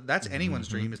that's anyone's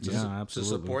dream is to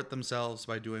support themselves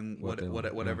by doing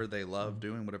whatever they love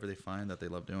doing, whatever they find that they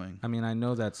love doing. I mean, I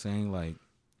know that saying like,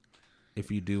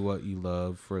 if you do what you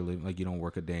love for a living, like you don't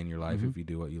work a day in your life if you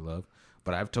do what you love.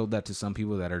 But I've told that to some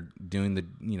people that are doing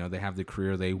they have the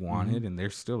career they wanted, and they're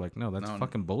still like, no, that's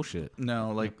fucking bullshit.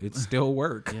 No, like it's still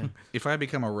work. Yeah. If I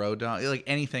become a road dog, like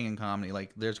anything in comedy,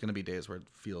 like there's gonna be days where it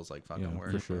feels like fucking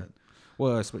work. For sure.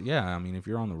 Well, I mean, if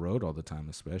you're on the road all the time,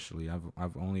 especially,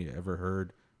 I've only ever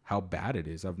heard how bad it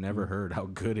is. I've never heard how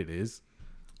good it is.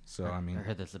 So I mean, I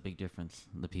heard that's a big difference.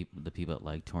 The people that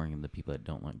like touring and the people that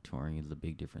don't like touring is a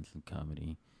big difference in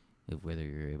comedy. Of whether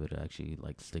you're able to actually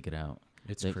like stick it out.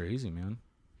 It's crazy, man.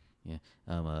 Yeah.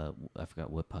 I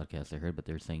forgot what podcast I heard, but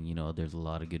they're saying, you know, there's a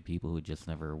lot of good people who just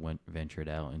never ventured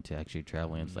out into actually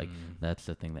traveling. It's like, that's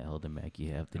the thing that held them back.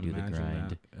 You have to do the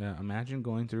grind. Imagine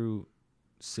going through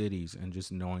cities and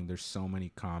just knowing there's so many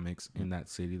comics in that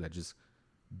city that just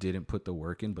didn't put the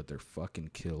work in, but they're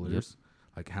fucking killers. Yep.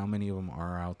 Like, how many of them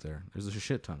are out there? There's a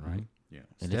shit ton, right? Yeah.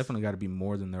 It's definitely got to be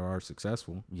more than there are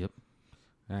successful. Yep.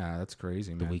 Yeah, that's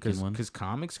crazy, man. Because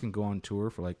comics can go on tour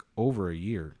for like over a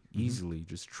year easily,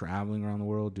 just traveling around the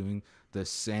world doing the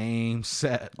same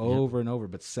set over and over,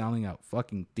 but selling out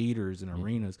fucking theaters and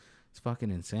arenas. It's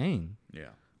fucking insane. Yeah.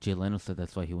 Jay Leno said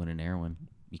that's why he went in heroin,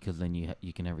 because then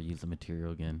you can never use the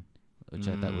material again, which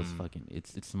I thought was fucking.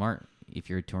 It's smart. If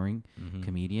you're a touring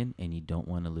comedian and you don't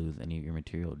want to lose any of your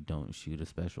material, don't shoot a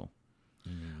special.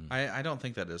 I don't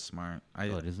think that is smart.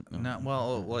 It isn't. No,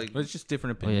 well, like, But it's just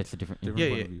different Oh yeah, opinions. it's a different. Different Yeah,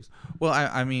 point yeah. of views. well,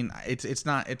 I mean, it's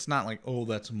not like, oh,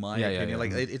 that's my Yeah, yeah,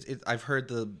 opinion. yeah. Like I've heard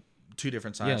the two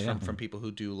different sides Yeah, yeah. from people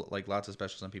who do like lots of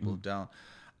specials and people who don't.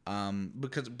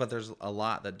 But there's a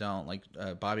lot that don't. Like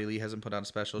Bobby Lee hasn't put out a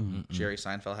special. Jerry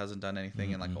Seinfeld hasn't done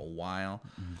anything in like a while.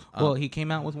 Well, he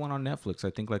came out with one on Netflix,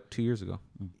 I think, like 2 years ago.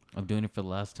 I'm doing it for the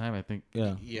last time. I think.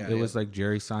 Yeah, Yeah, it was like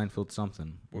Jerry Seinfeld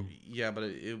something. Yeah, but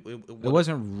It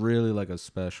wasn't really like a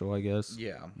special, I guess.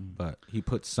 Yeah, But he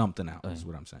put something out. Is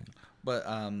what I'm saying. but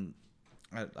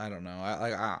I don't know.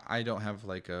 I don't have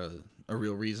like a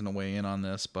real reason to weigh in on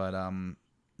this, but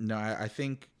no, I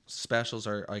think specials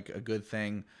are like a good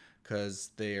thing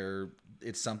because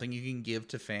it's something you can give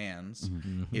to fans.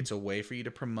 It's a way for you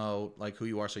to promote like who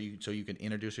you are, so you can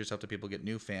introduce yourself to people, get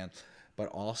new fans, but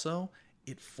also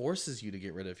it forces you to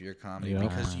get rid of your comedy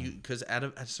because at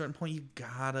a certain point you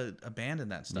gotta abandon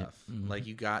that stuff. Like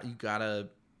you gotta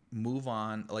move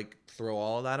on, like throw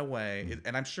all of that away.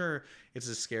 And I'm sure it's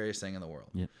the scariest thing in the world.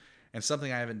 Yeah. And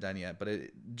something I haven't done yet, but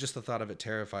just the thought of it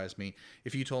terrifies me.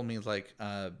 If you told me like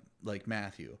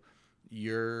Matthew,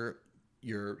 you're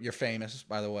famous,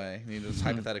 by the way, I mean, just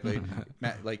hypothetically,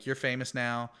 like you're famous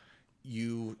now,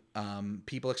 you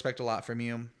people expect a lot from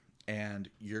you, and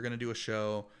you're gonna do a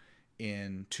show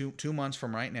in 2 months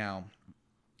from right now,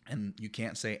 and you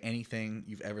can't say anything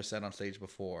you've ever said on stage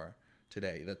before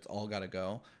today. That's all got to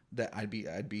go. That I'd be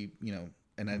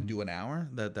and I'd do an hour.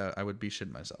 That I would be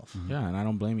shitting myself. Yeah, and I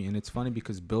don't blame you. And it's funny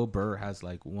because Bill Burr has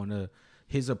like one of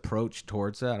his approach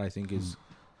towards that. I think is,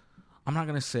 I'm not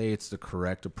gonna say it's the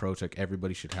correct approach. Like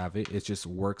everybody should have it. It just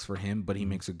works for him. But he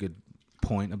makes a good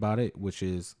point about it, which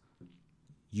is,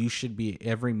 you should be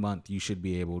every month. You should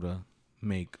be able to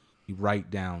write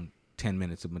down 10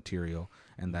 minutes of material,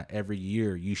 and that every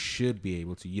year you should be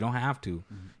able to. You don't have to.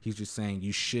 He's just saying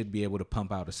you should be able to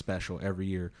pump out a special every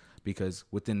year, because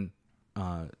within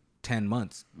 10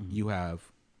 months you have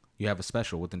a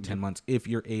special within 10 months if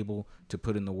you're able to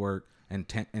put in the work,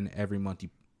 and every month you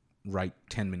write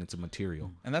 10 minutes of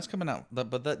material. And that's coming out,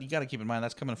 but you got to keep in mind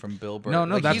that's coming from Bill Burr. No,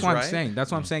 Like, that's he's what right. I'm saying.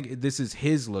 That's what I'm saying. This is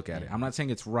his look at it. I'm not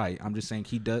saying it's right. I'm just saying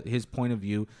he does his point of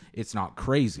view. It's not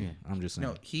crazy. I'm just saying.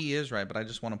 No, he is right, but I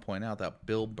just want to point out that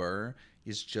Bill Burr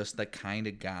is just the kind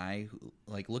of guy who,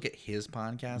 like, look at his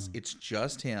podcast. It's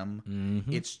just him.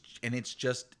 It's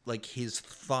just like his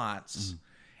thoughts.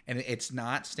 And it's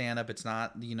not stand up. It's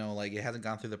not, like it hasn't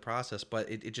gone through the process, but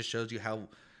it just shows you how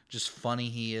just funny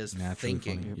he is. Naturally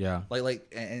thinking. funny. Yeah.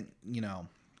 And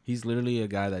He's literally a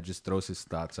guy that just throws his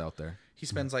thoughts out there. he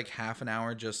spends like half an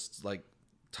hour just like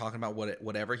talking about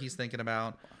whatever he's thinking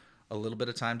about, a little bit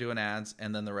of time doing ads,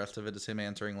 and then the rest of it is him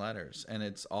answering letters. And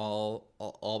it's all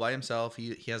by himself.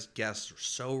 He has guests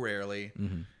so rarely,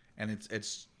 and it's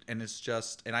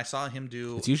just. And I saw him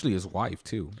do. It's usually his wife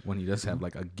too. When he does have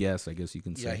like a guest, I guess you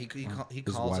can say. Yeah, he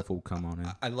his calls wife it, will come on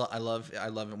in. I love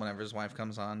it whenever his wife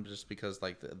comes on, just because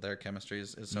like their chemistry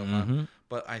is so fun.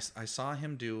 But I saw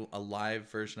him do a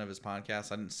live version of his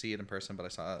podcast. I didn't see it in person, but I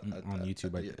saw it on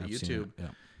YouTube. I've YouTube. seen it. Yeah.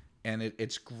 And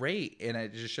it's great, and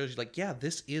it just shows you like, yeah,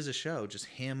 this is a show. Just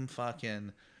him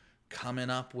fucking coming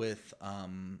up with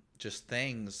just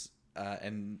things,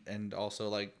 and also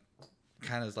like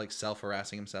kind of like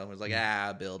self-harassing himself. It's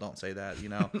like, Bill, don't say that,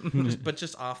 but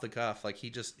just off the cuff. Like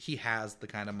he has the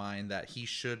kind of mind that he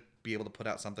should be able to put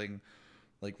out something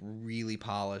like really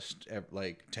polished,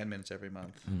 like 10 minutes every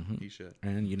month. He should.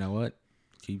 And you know what?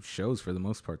 He shows for the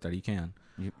most part that he can.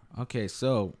 Yep. Okay,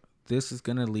 so this is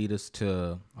going to lead us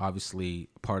to, obviously,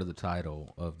 part of the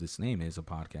title of this name is A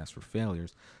Podcast for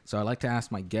Failures. So I'd like to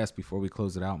ask my guest before we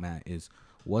close it out, Matt, is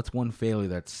what's one failure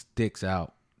that sticks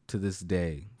out to this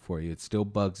day for you? It still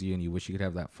bugs you and you wish you could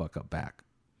have that fuck up back.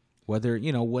 Whether,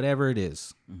 whatever it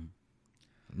is.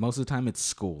 Most of the time it's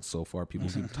school so far. People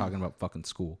keep talking about fucking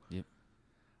school. Yep.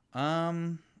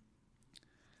 I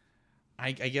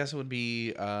guess it would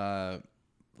be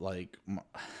like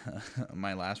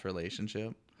my last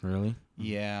relationship. Really?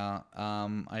 Yeah.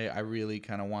 I really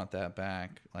kind of want that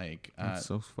back. Like, That's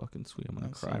so fucking sweet. I'm gonna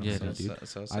cry. Yeah, right now, it is. dude.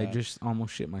 So I sad. just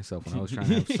almost shit myself when I was trying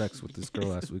to have sex with this girl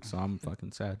last week, so I'm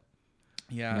fucking sad.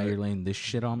 Yeah. Now you're laying this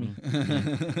shit on me.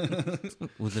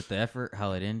 Was it the effort?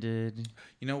 How it ended?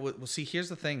 Well, see, here's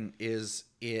the thing: is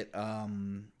it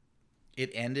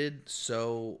ended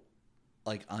so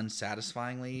like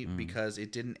unsatisfyingly because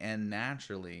it didn't end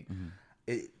naturally.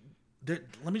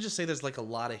 Let me just say, there's like a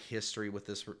lot of history with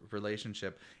this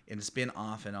relationship, and it's been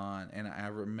off and on. And I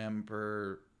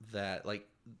remember that like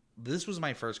this was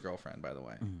my first girlfriend, by the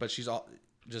way, but she's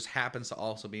just happens to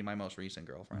also be my most recent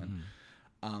girlfriend.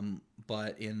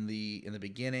 But in the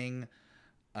beginning,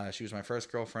 She was my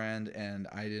first girlfriend, and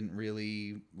I didn't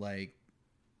really like.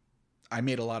 I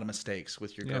made a lot of mistakes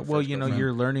with your girlfriend. Well, you know,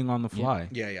 you're learning on the fly.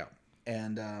 Yeah.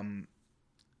 And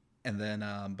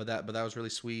then but that was really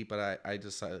sweet. But I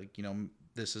decided, like, you know,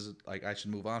 this is like I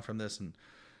should move on from this and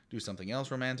do something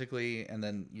else romantically. And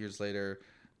then years later,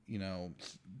 you know,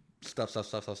 stuff.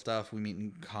 We meet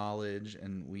in college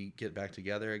and we get back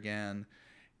together again.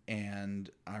 And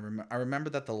I remember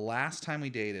that the last time we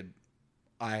dated,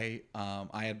 I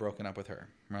had broken up with her,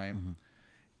 right? Mm-hmm.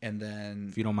 And then,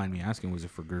 If you don't mind me asking, was it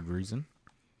for good reason?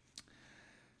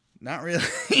 not really.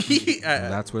 Well,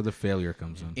 that's where the failure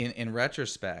comes in. In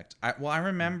retrospect, I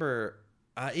remember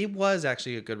it was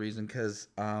actually a good reason because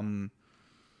I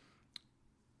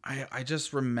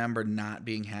just remember not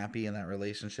being happy in that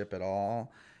relationship at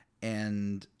all,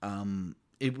 and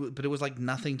but it was like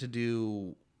nothing to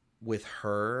do with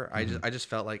her. I just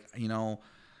felt like, you know,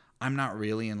 I'm not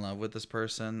really in love with this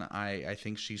person. I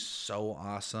think she's so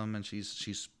awesome and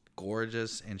she's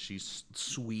gorgeous and she's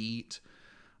sweet,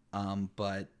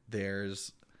 but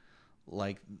there's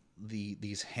like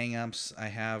these hang-ups I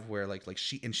have where like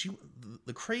she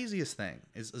the craziest thing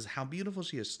is how beautiful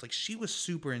she is. Like, she was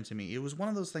super into me. It was one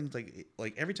of those things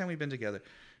like every time we've been together,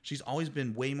 she's always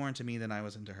been way more into me than I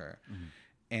was into her. Mm-hmm.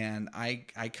 And I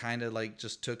kind of like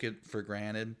just took it for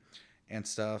granted and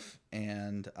stuff.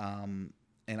 And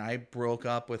I broke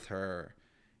up with her,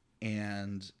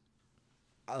 and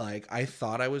like I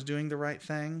thought I was doing the right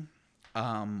thing,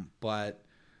 but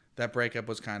that breakup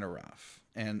was kind of rough.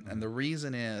 And the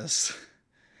reason is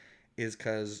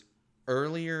because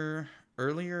earlier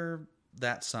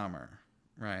that summer,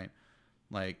 right?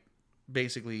 Like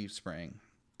basically spring,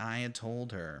 I had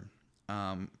told her,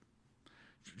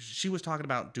 she was talking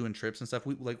about doing trips and stuff.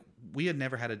 We had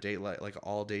never had a date like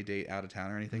all day date out of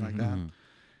town or anything like that.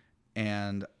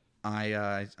 And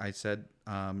I said,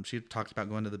 she talked about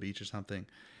going to the beach or something,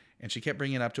 and she kept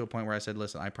bringing it up to a point where I said,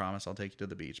 listen, I promise I'll take you to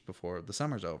the beach before the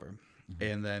summer's over. Mm-hmm.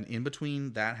 And then in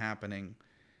between that happening,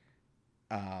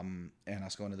 and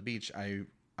us going to the beach, I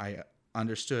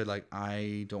understood, like,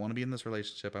 I don't want to be in this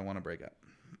relationship. I want to break up.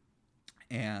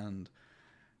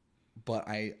 But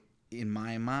in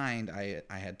my mind, I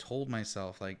had told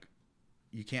myself, like,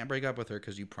 you can't break up with her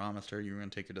because you promised her you were going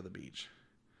to take her to the beach.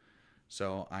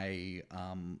 So I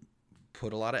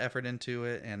put a lot of effort into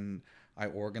it, and I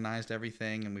organized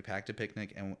everything, and we packed a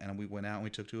picnic, and we went out,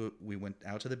 and we went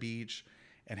out to the beach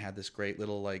and had this great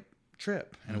little like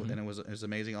trip, and it was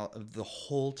amazing. The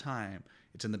whole time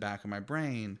it's in the back of my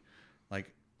brain,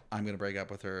 like, I'm going to break up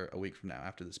with her a week from now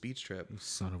after this beach trip. You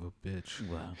son of a bitch.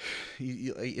 Wow.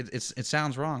 It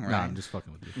sounds wrong, right? No, I'm just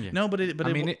fucking with you. Yeah. No, but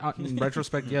in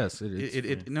retrospect, yes,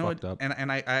 it's fucked up.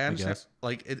 And I understand.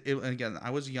 Like it again,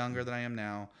 I was younger than I am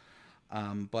now,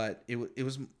 but it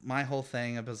was my whole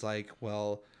thing. It was like,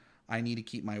 well, I need to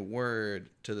keep my word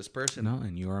to this person. No,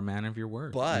 and you're a man of your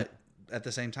word. But at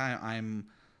the same time, I'm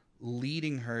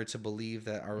leading her to believe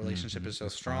that our relationship is so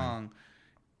strong. Fine.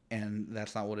 And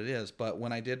that's not what it is. But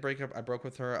when I did break up, I broke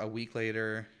with her a week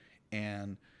later,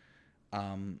 and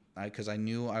because I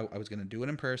knew I was going to do it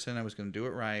in person, I was going to do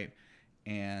it right,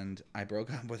 and I broke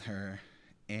up with her,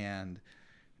 and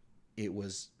it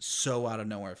was so out of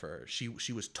nowhere for her. She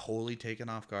was totally taken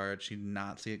off guard. She did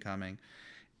not see it coming,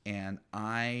 and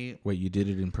Wait, you did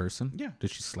it in person? Yeah.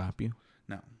 Did she slap you?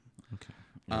 No. Okay.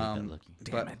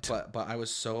 Damn it. But I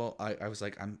was so I was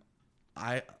like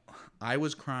I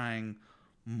was crying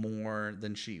more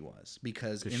than she was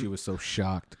because she was so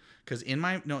shocked. Because in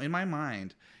my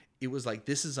mind, it was like,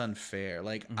 this is unfair.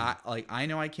 Like, I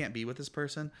know I can't be with this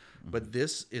person, but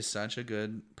this is such a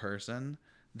good person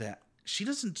that she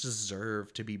doesn't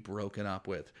deserve to be broken up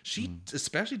with. She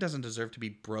especially doesn't deserve to be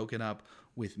broken up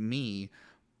with me.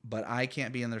 But I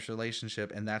can't be in this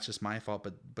relationship, and that's just my fault.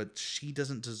 But she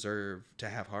doesn't deserve to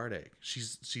have heartache.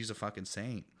 She's a fucking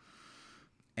saint.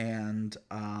 And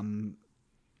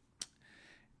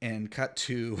cut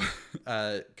to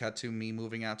me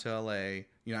moving out to LA,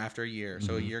 you know, after a year.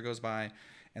 So a year goes by,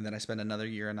 and then I spend another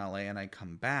year in LA, and I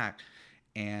come back,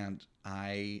 and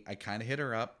I kind of hit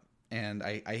her up, and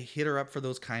I hit her up for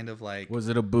those kind of like. Was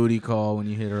it a booty call when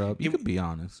you hit her up? You could be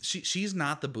honest. She's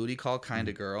not the booty call kind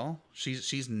of girl.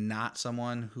 She's not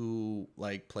someone who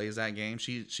like plays that game.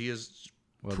 She is.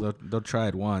 Well, they'll try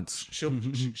it once.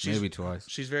 Maybe twice.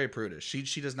 She's very prudish.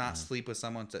 She does not sleep with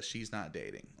someone that she's not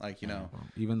dating. Like, you know.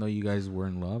 Even though you guys were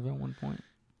in love at one point.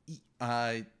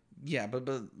 Yeah, but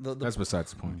that's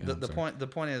besides the point. Yeah, the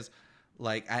point is,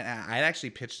 like, I actually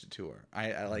pitched it to her.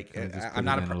 I'm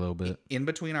not a little bit in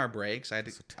between our breaks.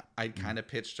 I kind of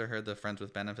pitched to her the friends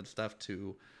with benefits stuff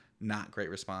to not great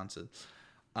responses.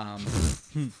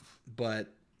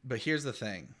 But but here's the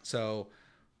thing. So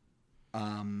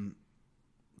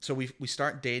we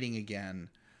start dating again,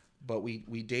 but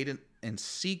we date in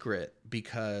secret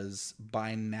because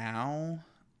by now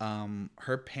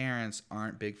her parents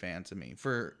aren't big fans of me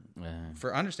for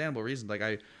understandable reasons.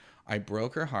 Like I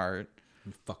broke her heart.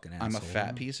 You fucking asshole. I'm a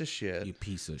fat piece of shit. You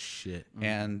piece of shit.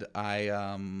 And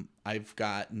I've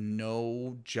got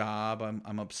no job.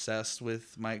 I'm obsessed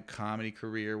with my comedy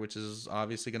career, which is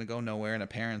obviously going to go nowhere in a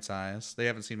parent's eyes. They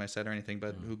haven't seen my set or anything,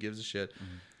 but who gives a shit?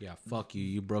 Yeah, fuck you.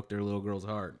 You broke their little girl's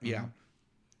heart. Yeah.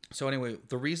 So anyway,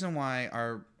 the reason why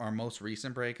our most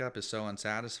recent breakup is so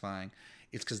unsatisfying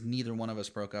is because neither one of us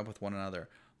broke up with one another.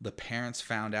 The parents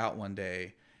found out one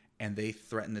day, and they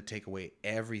threatened to take away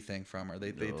everything from her.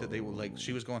 They were like,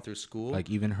 she was going through school, like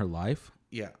even her life.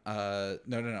 Yeah. No.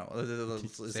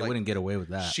 It's they wouldn't get away with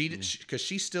that. Because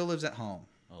she still lives at home,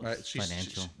 right?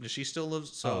 Financial. She still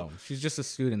lives. So she's just a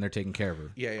student. They're taking care of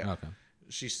her. Yeah. Okay.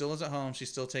 She still lives at home. She's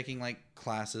still taking like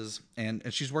classes, and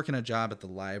she's working a job at the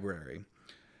library.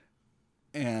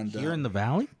 And here in the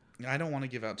valley. I don't want to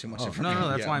give out too much information. No,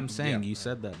 that's why I'm saying you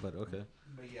said that, but okay.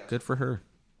 But yeah. Good for her.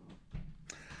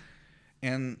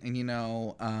 And you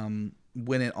know,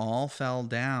 when it all fell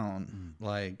down,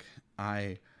 like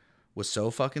I was so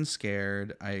fucking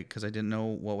scared, because I didn't know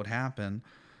what would happen,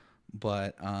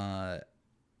 but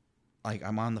like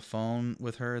I'm on the phone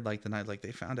with her like the night, like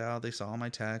they found out, they saw my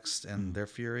text, and they're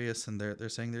furious, and they're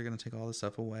saying they're gonna take all this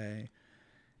stuff away,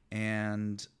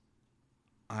 and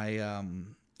I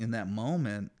in that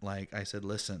moment, like I said,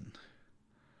 listen,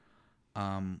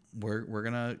 we're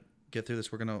gonna get through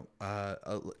this. We're gonna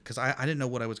because I didn't know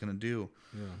what I was gonna do.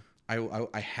 Yeah.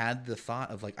 I had the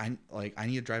thought of I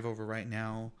need to drive over right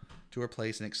now to her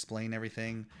place and explain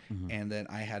everything, and then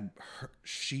I had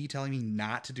she telling me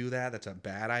not to do that. That's a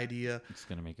bad idea. It's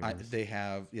gonna make it worse.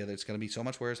 It's gonna be so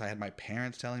much worse. I had my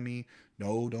parents telling me,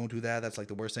 no, don't do that. That's like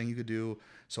the worst thing you could do.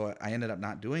 So I ended up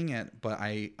not doing it. But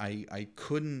I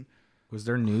couldn't. Was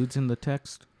there nudes in the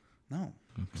text? No.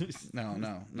 No. You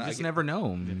just never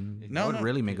know. That would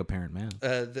really make a parent mad.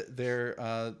 There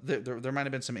might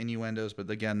have been some innuendos, but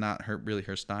again, not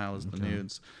her style is the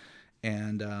nudes,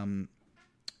 and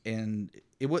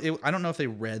it I don't know if they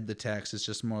read the text. It's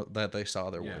just more that they saw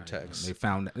their word text. They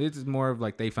found it's more of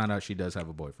like they found out she does have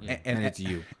a boyfriend, and it's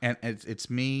you, and it's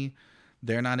me.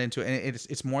 They're not into it, and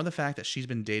it's more the fact that she's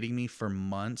been dating me for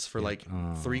months, for like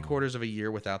 3/4 of a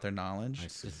year without their knowledge. I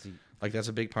see. Like that's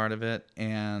a big part of it,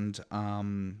 and I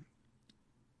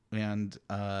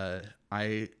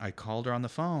called her on the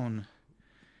phone,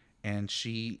 and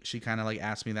she kind of like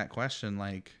asked me that question,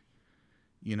 like,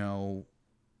 you know,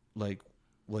 like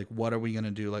what are we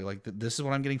gonna do? Like this is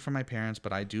what I'm getting from my parents,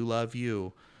 but I do love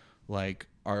you. Like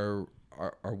are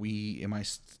we? Am I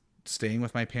staying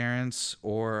with my parents,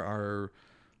 or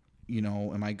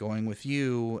am I going with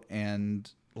you? And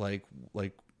like.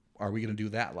 Are we gonna do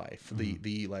that life? The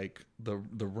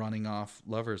running off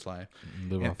lovers life,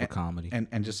 live off of comedy,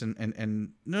 and just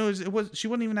and no, it was she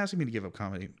wasn't even asking me to give up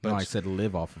comedy. But no, I said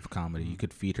live off of comedy. You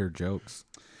could feed her jokes.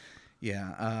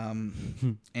 Yeah,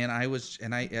 and I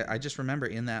just remember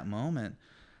in that moment,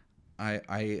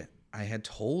 I had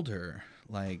told her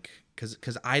like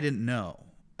because I didn't know.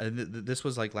 This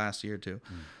was like last year too,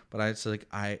 but I said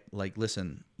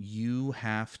listen, you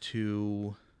have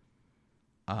to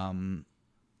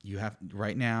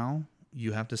right now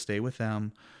you have to stay with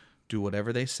them, do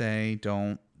whatever they say,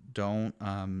 don't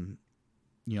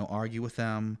argue with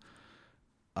them,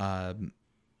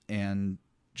 and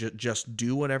just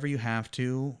do whatever you have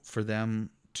to for them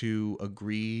to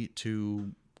agree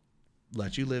to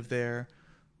let you live there,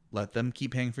 let them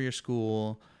keep paying for your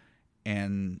school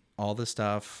and all this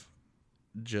stuff.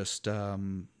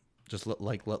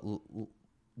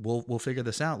 We'll figure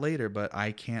this out later, but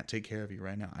I can't take care of you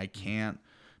right now. I can't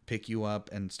pick you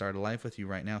up and start a life with you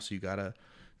right now, so you gotta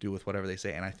do with whatever they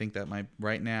say. And I think that might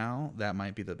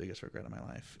be the biggest regret of my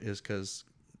life, is because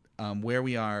where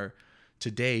we are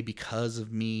today, because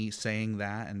of me saying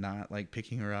that and not like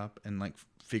picking her up and like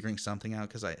figuring something out,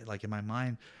 because I like in my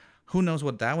mind, who knows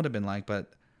what that would have been like,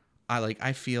 but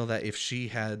I feel that if she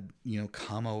had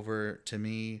come over to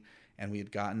me and we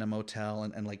had gotten a motel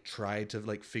and like tried to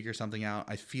like figure something out,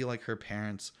 I feel like her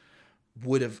parents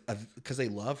would have, because they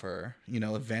love her,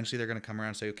 eventually they're going to come around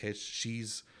and say, okay,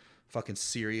 she's fucking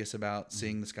serious about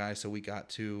seeing this guy. So we got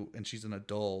to, and she's an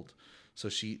adult.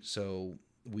 So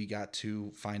we got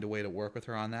to find a way to work with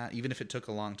her on that. Even if it took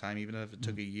a long time, even if it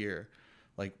took a year,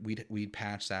 like we'd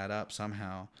patch that up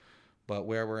somehow. But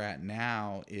where we're at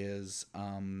now is,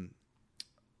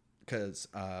 because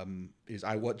I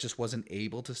just wasn't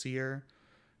able to see her,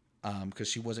 because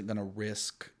she wasn't going to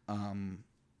risk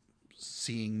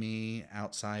seeing me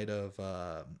outside of,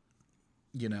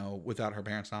 without her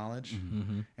parents' knowledge.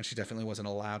 Mm-hmm. And she definitely wasn't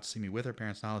allowed to see me with her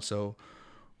parents' knowledge. So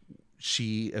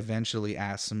she eventually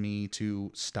asked me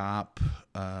to stop,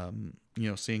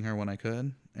 seeing her when I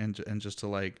could, and just to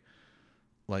let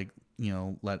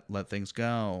things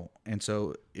go. And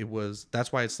so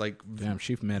that's why it's like, damn,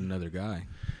 she met another guy.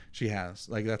 She has,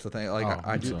 like, that's the thing.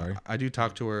 Like, sorry. I do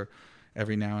talk to her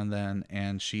every now and then,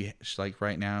 and she's like,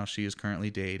 right now she is currently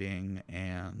dating,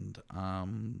 and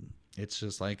it's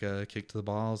just like a kick to the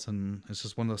balls, and it's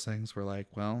just one of those things where, like,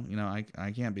 well,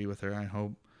 I can't be with her. I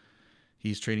hope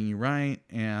he's treating you right,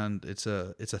 and it's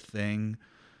a thing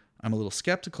I'm a little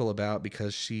skeptical about,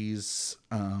 because she's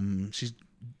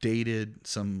dated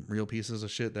some real pieces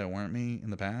of shit that weren't me in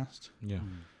the past. Yeah.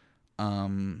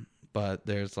 But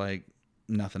there's like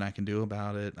nothing I can do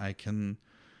about it. I can,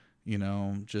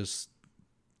 just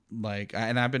like,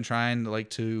 and I've been trying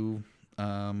to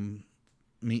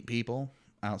meet people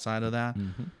outside of that,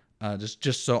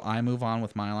 just so I move on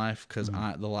with my life, because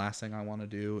the last thing I want to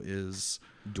do is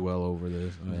dwell over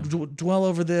this. Dwell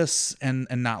over this and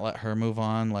not let her move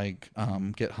on. Like,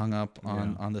 get hung up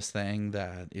on this thing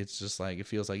that it's just like it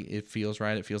feels right.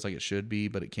 It feels like it should be,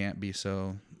 but it can't be.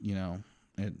 So you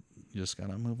just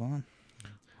gotta move on.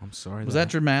 I'm sorry. Was that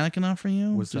dramatic enough for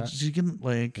you? Was that? Did you get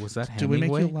like? Was that Did we make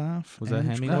Hemingway? you laugh? Was that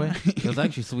Hemingway? It was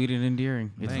actually sweet and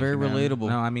endearing. It's very relatable.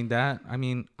 No,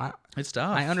 It's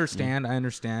tough. I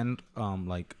understand.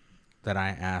 Like that. I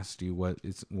asked you what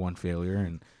is one failure,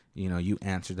 and you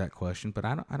answered that question. But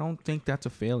I don't think that's a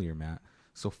failure, Matt.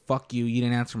 So fuck you. You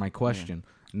didn't answer my question.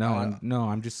 Yeah.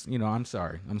 I'm just. I'm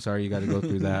sorry. I'm sorry you got to go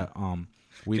through that.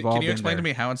 We've all. Can been you explain there. to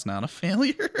me how it's not a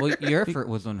failure? Well, your effort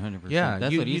was 100%. Yeah,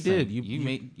 that's you- what you he's did.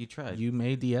 saying. You tried. You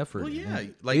made the effort. Well, yeah,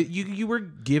 like you were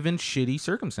given shitty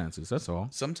circumstances. That's all.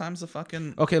 sometimes the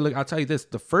fucking Okay, look, I'll tell you this: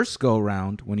 the first go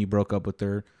round when you broke up with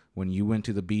her, when you went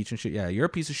to the beach and shit, yeah, you're a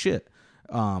piece of shit.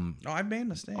 No, I've made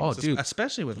mistakes. Oh, dude,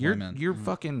 especially with You're women. you're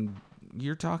fucking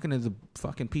you're talking to the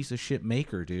fucking piece of shit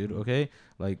maker, dude. Okay,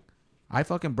 like I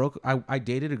fucking broke. I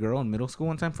dated a girl in middle school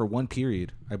one time for one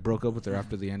period. I broke up with her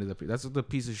after the end of the period. That's the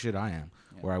piece of shit I am,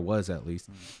 or I was at least.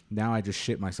 Now I just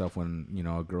shit myself when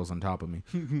a girl's on top of me.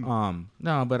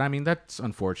 No, but I mean that's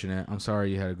unfortunate. I'm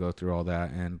sorry you had to go through all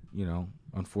that, and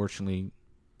unfortunately,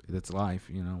 it's life.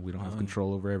 We don't have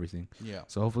control over everything. Yeah.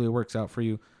 So hopefully it works out for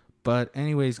you. But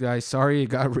anyways, guys, sorry it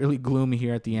got really gloomy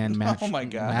here at the end. Matt, Oh my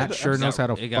God. Matt sure knows how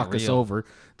to It got fuck us real. over.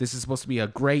 This is supposed to be a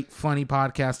great, funny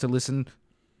podcast to listen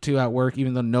to at work,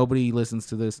 even though nobody listens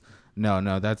to this.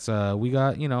 No, that's we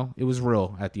got it was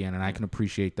real at the end, and I can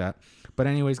appreciate that. But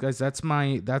anyways, guys, that's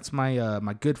my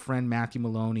my good friend Matthew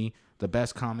Maloney, the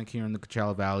best comic here in the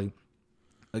Coachella Valley.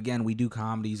 Again, we do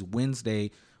comedies.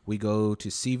 Wednesday we go to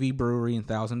CV Brewery in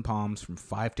Thousand Palms from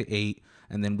 5 to 8,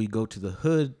 and then we go to the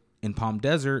Hood in Palm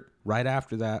Desert right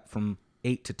after that from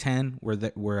 8 to 10.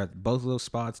 We're at both of those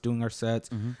spots doing our sets,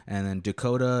 and then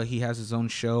Dakota, he has his own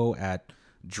show at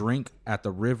Drink at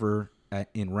the River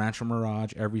in Rancho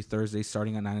Mirage every Thursday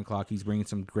starting at 9 o'clock. He's bringing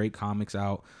some great comics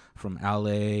out from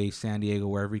LA, San Diego,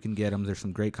 wherever you can get them. There's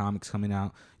some great comics coming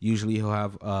out. Usually he'll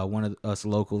have one of us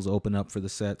locals open up for the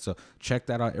set. So check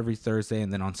that out every Thursday.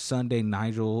 And then on Sunday,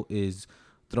 Nigel is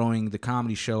throwing the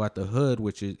comedy show at the Hood,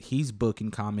 which is he's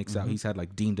booking comics out. He's had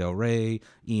like Dean Del Rey,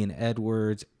 Ian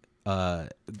Edwards,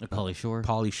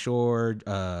 Pauly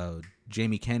Shore,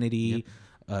 Jamie Kennedy,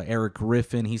 Eric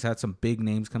Griffin. He's had some big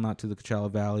names come out to the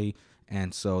Coachella Valley.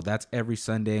 And so that's every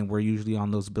Sunday, and we're usually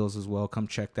on those bills as well. Come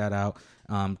check that out.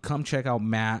 Come check out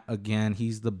Matt again.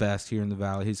 He's the best here in the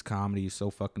Valley. His comedy is so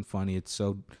fucking funny. It's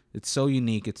so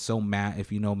unique. It's so Matt,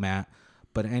 if you know Matt.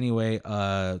 But anyway,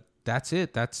 that's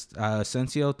it. That's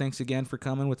Sensio. Thanks again for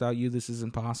coming. Without you, this is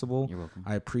impossible. You're welcome.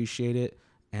 I appreciate it.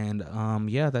 And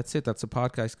yeah, that's it. That's a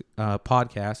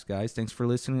podcast, guys. Thanks for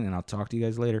listening, and I'll talk to you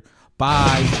guys later.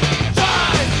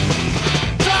 Bye.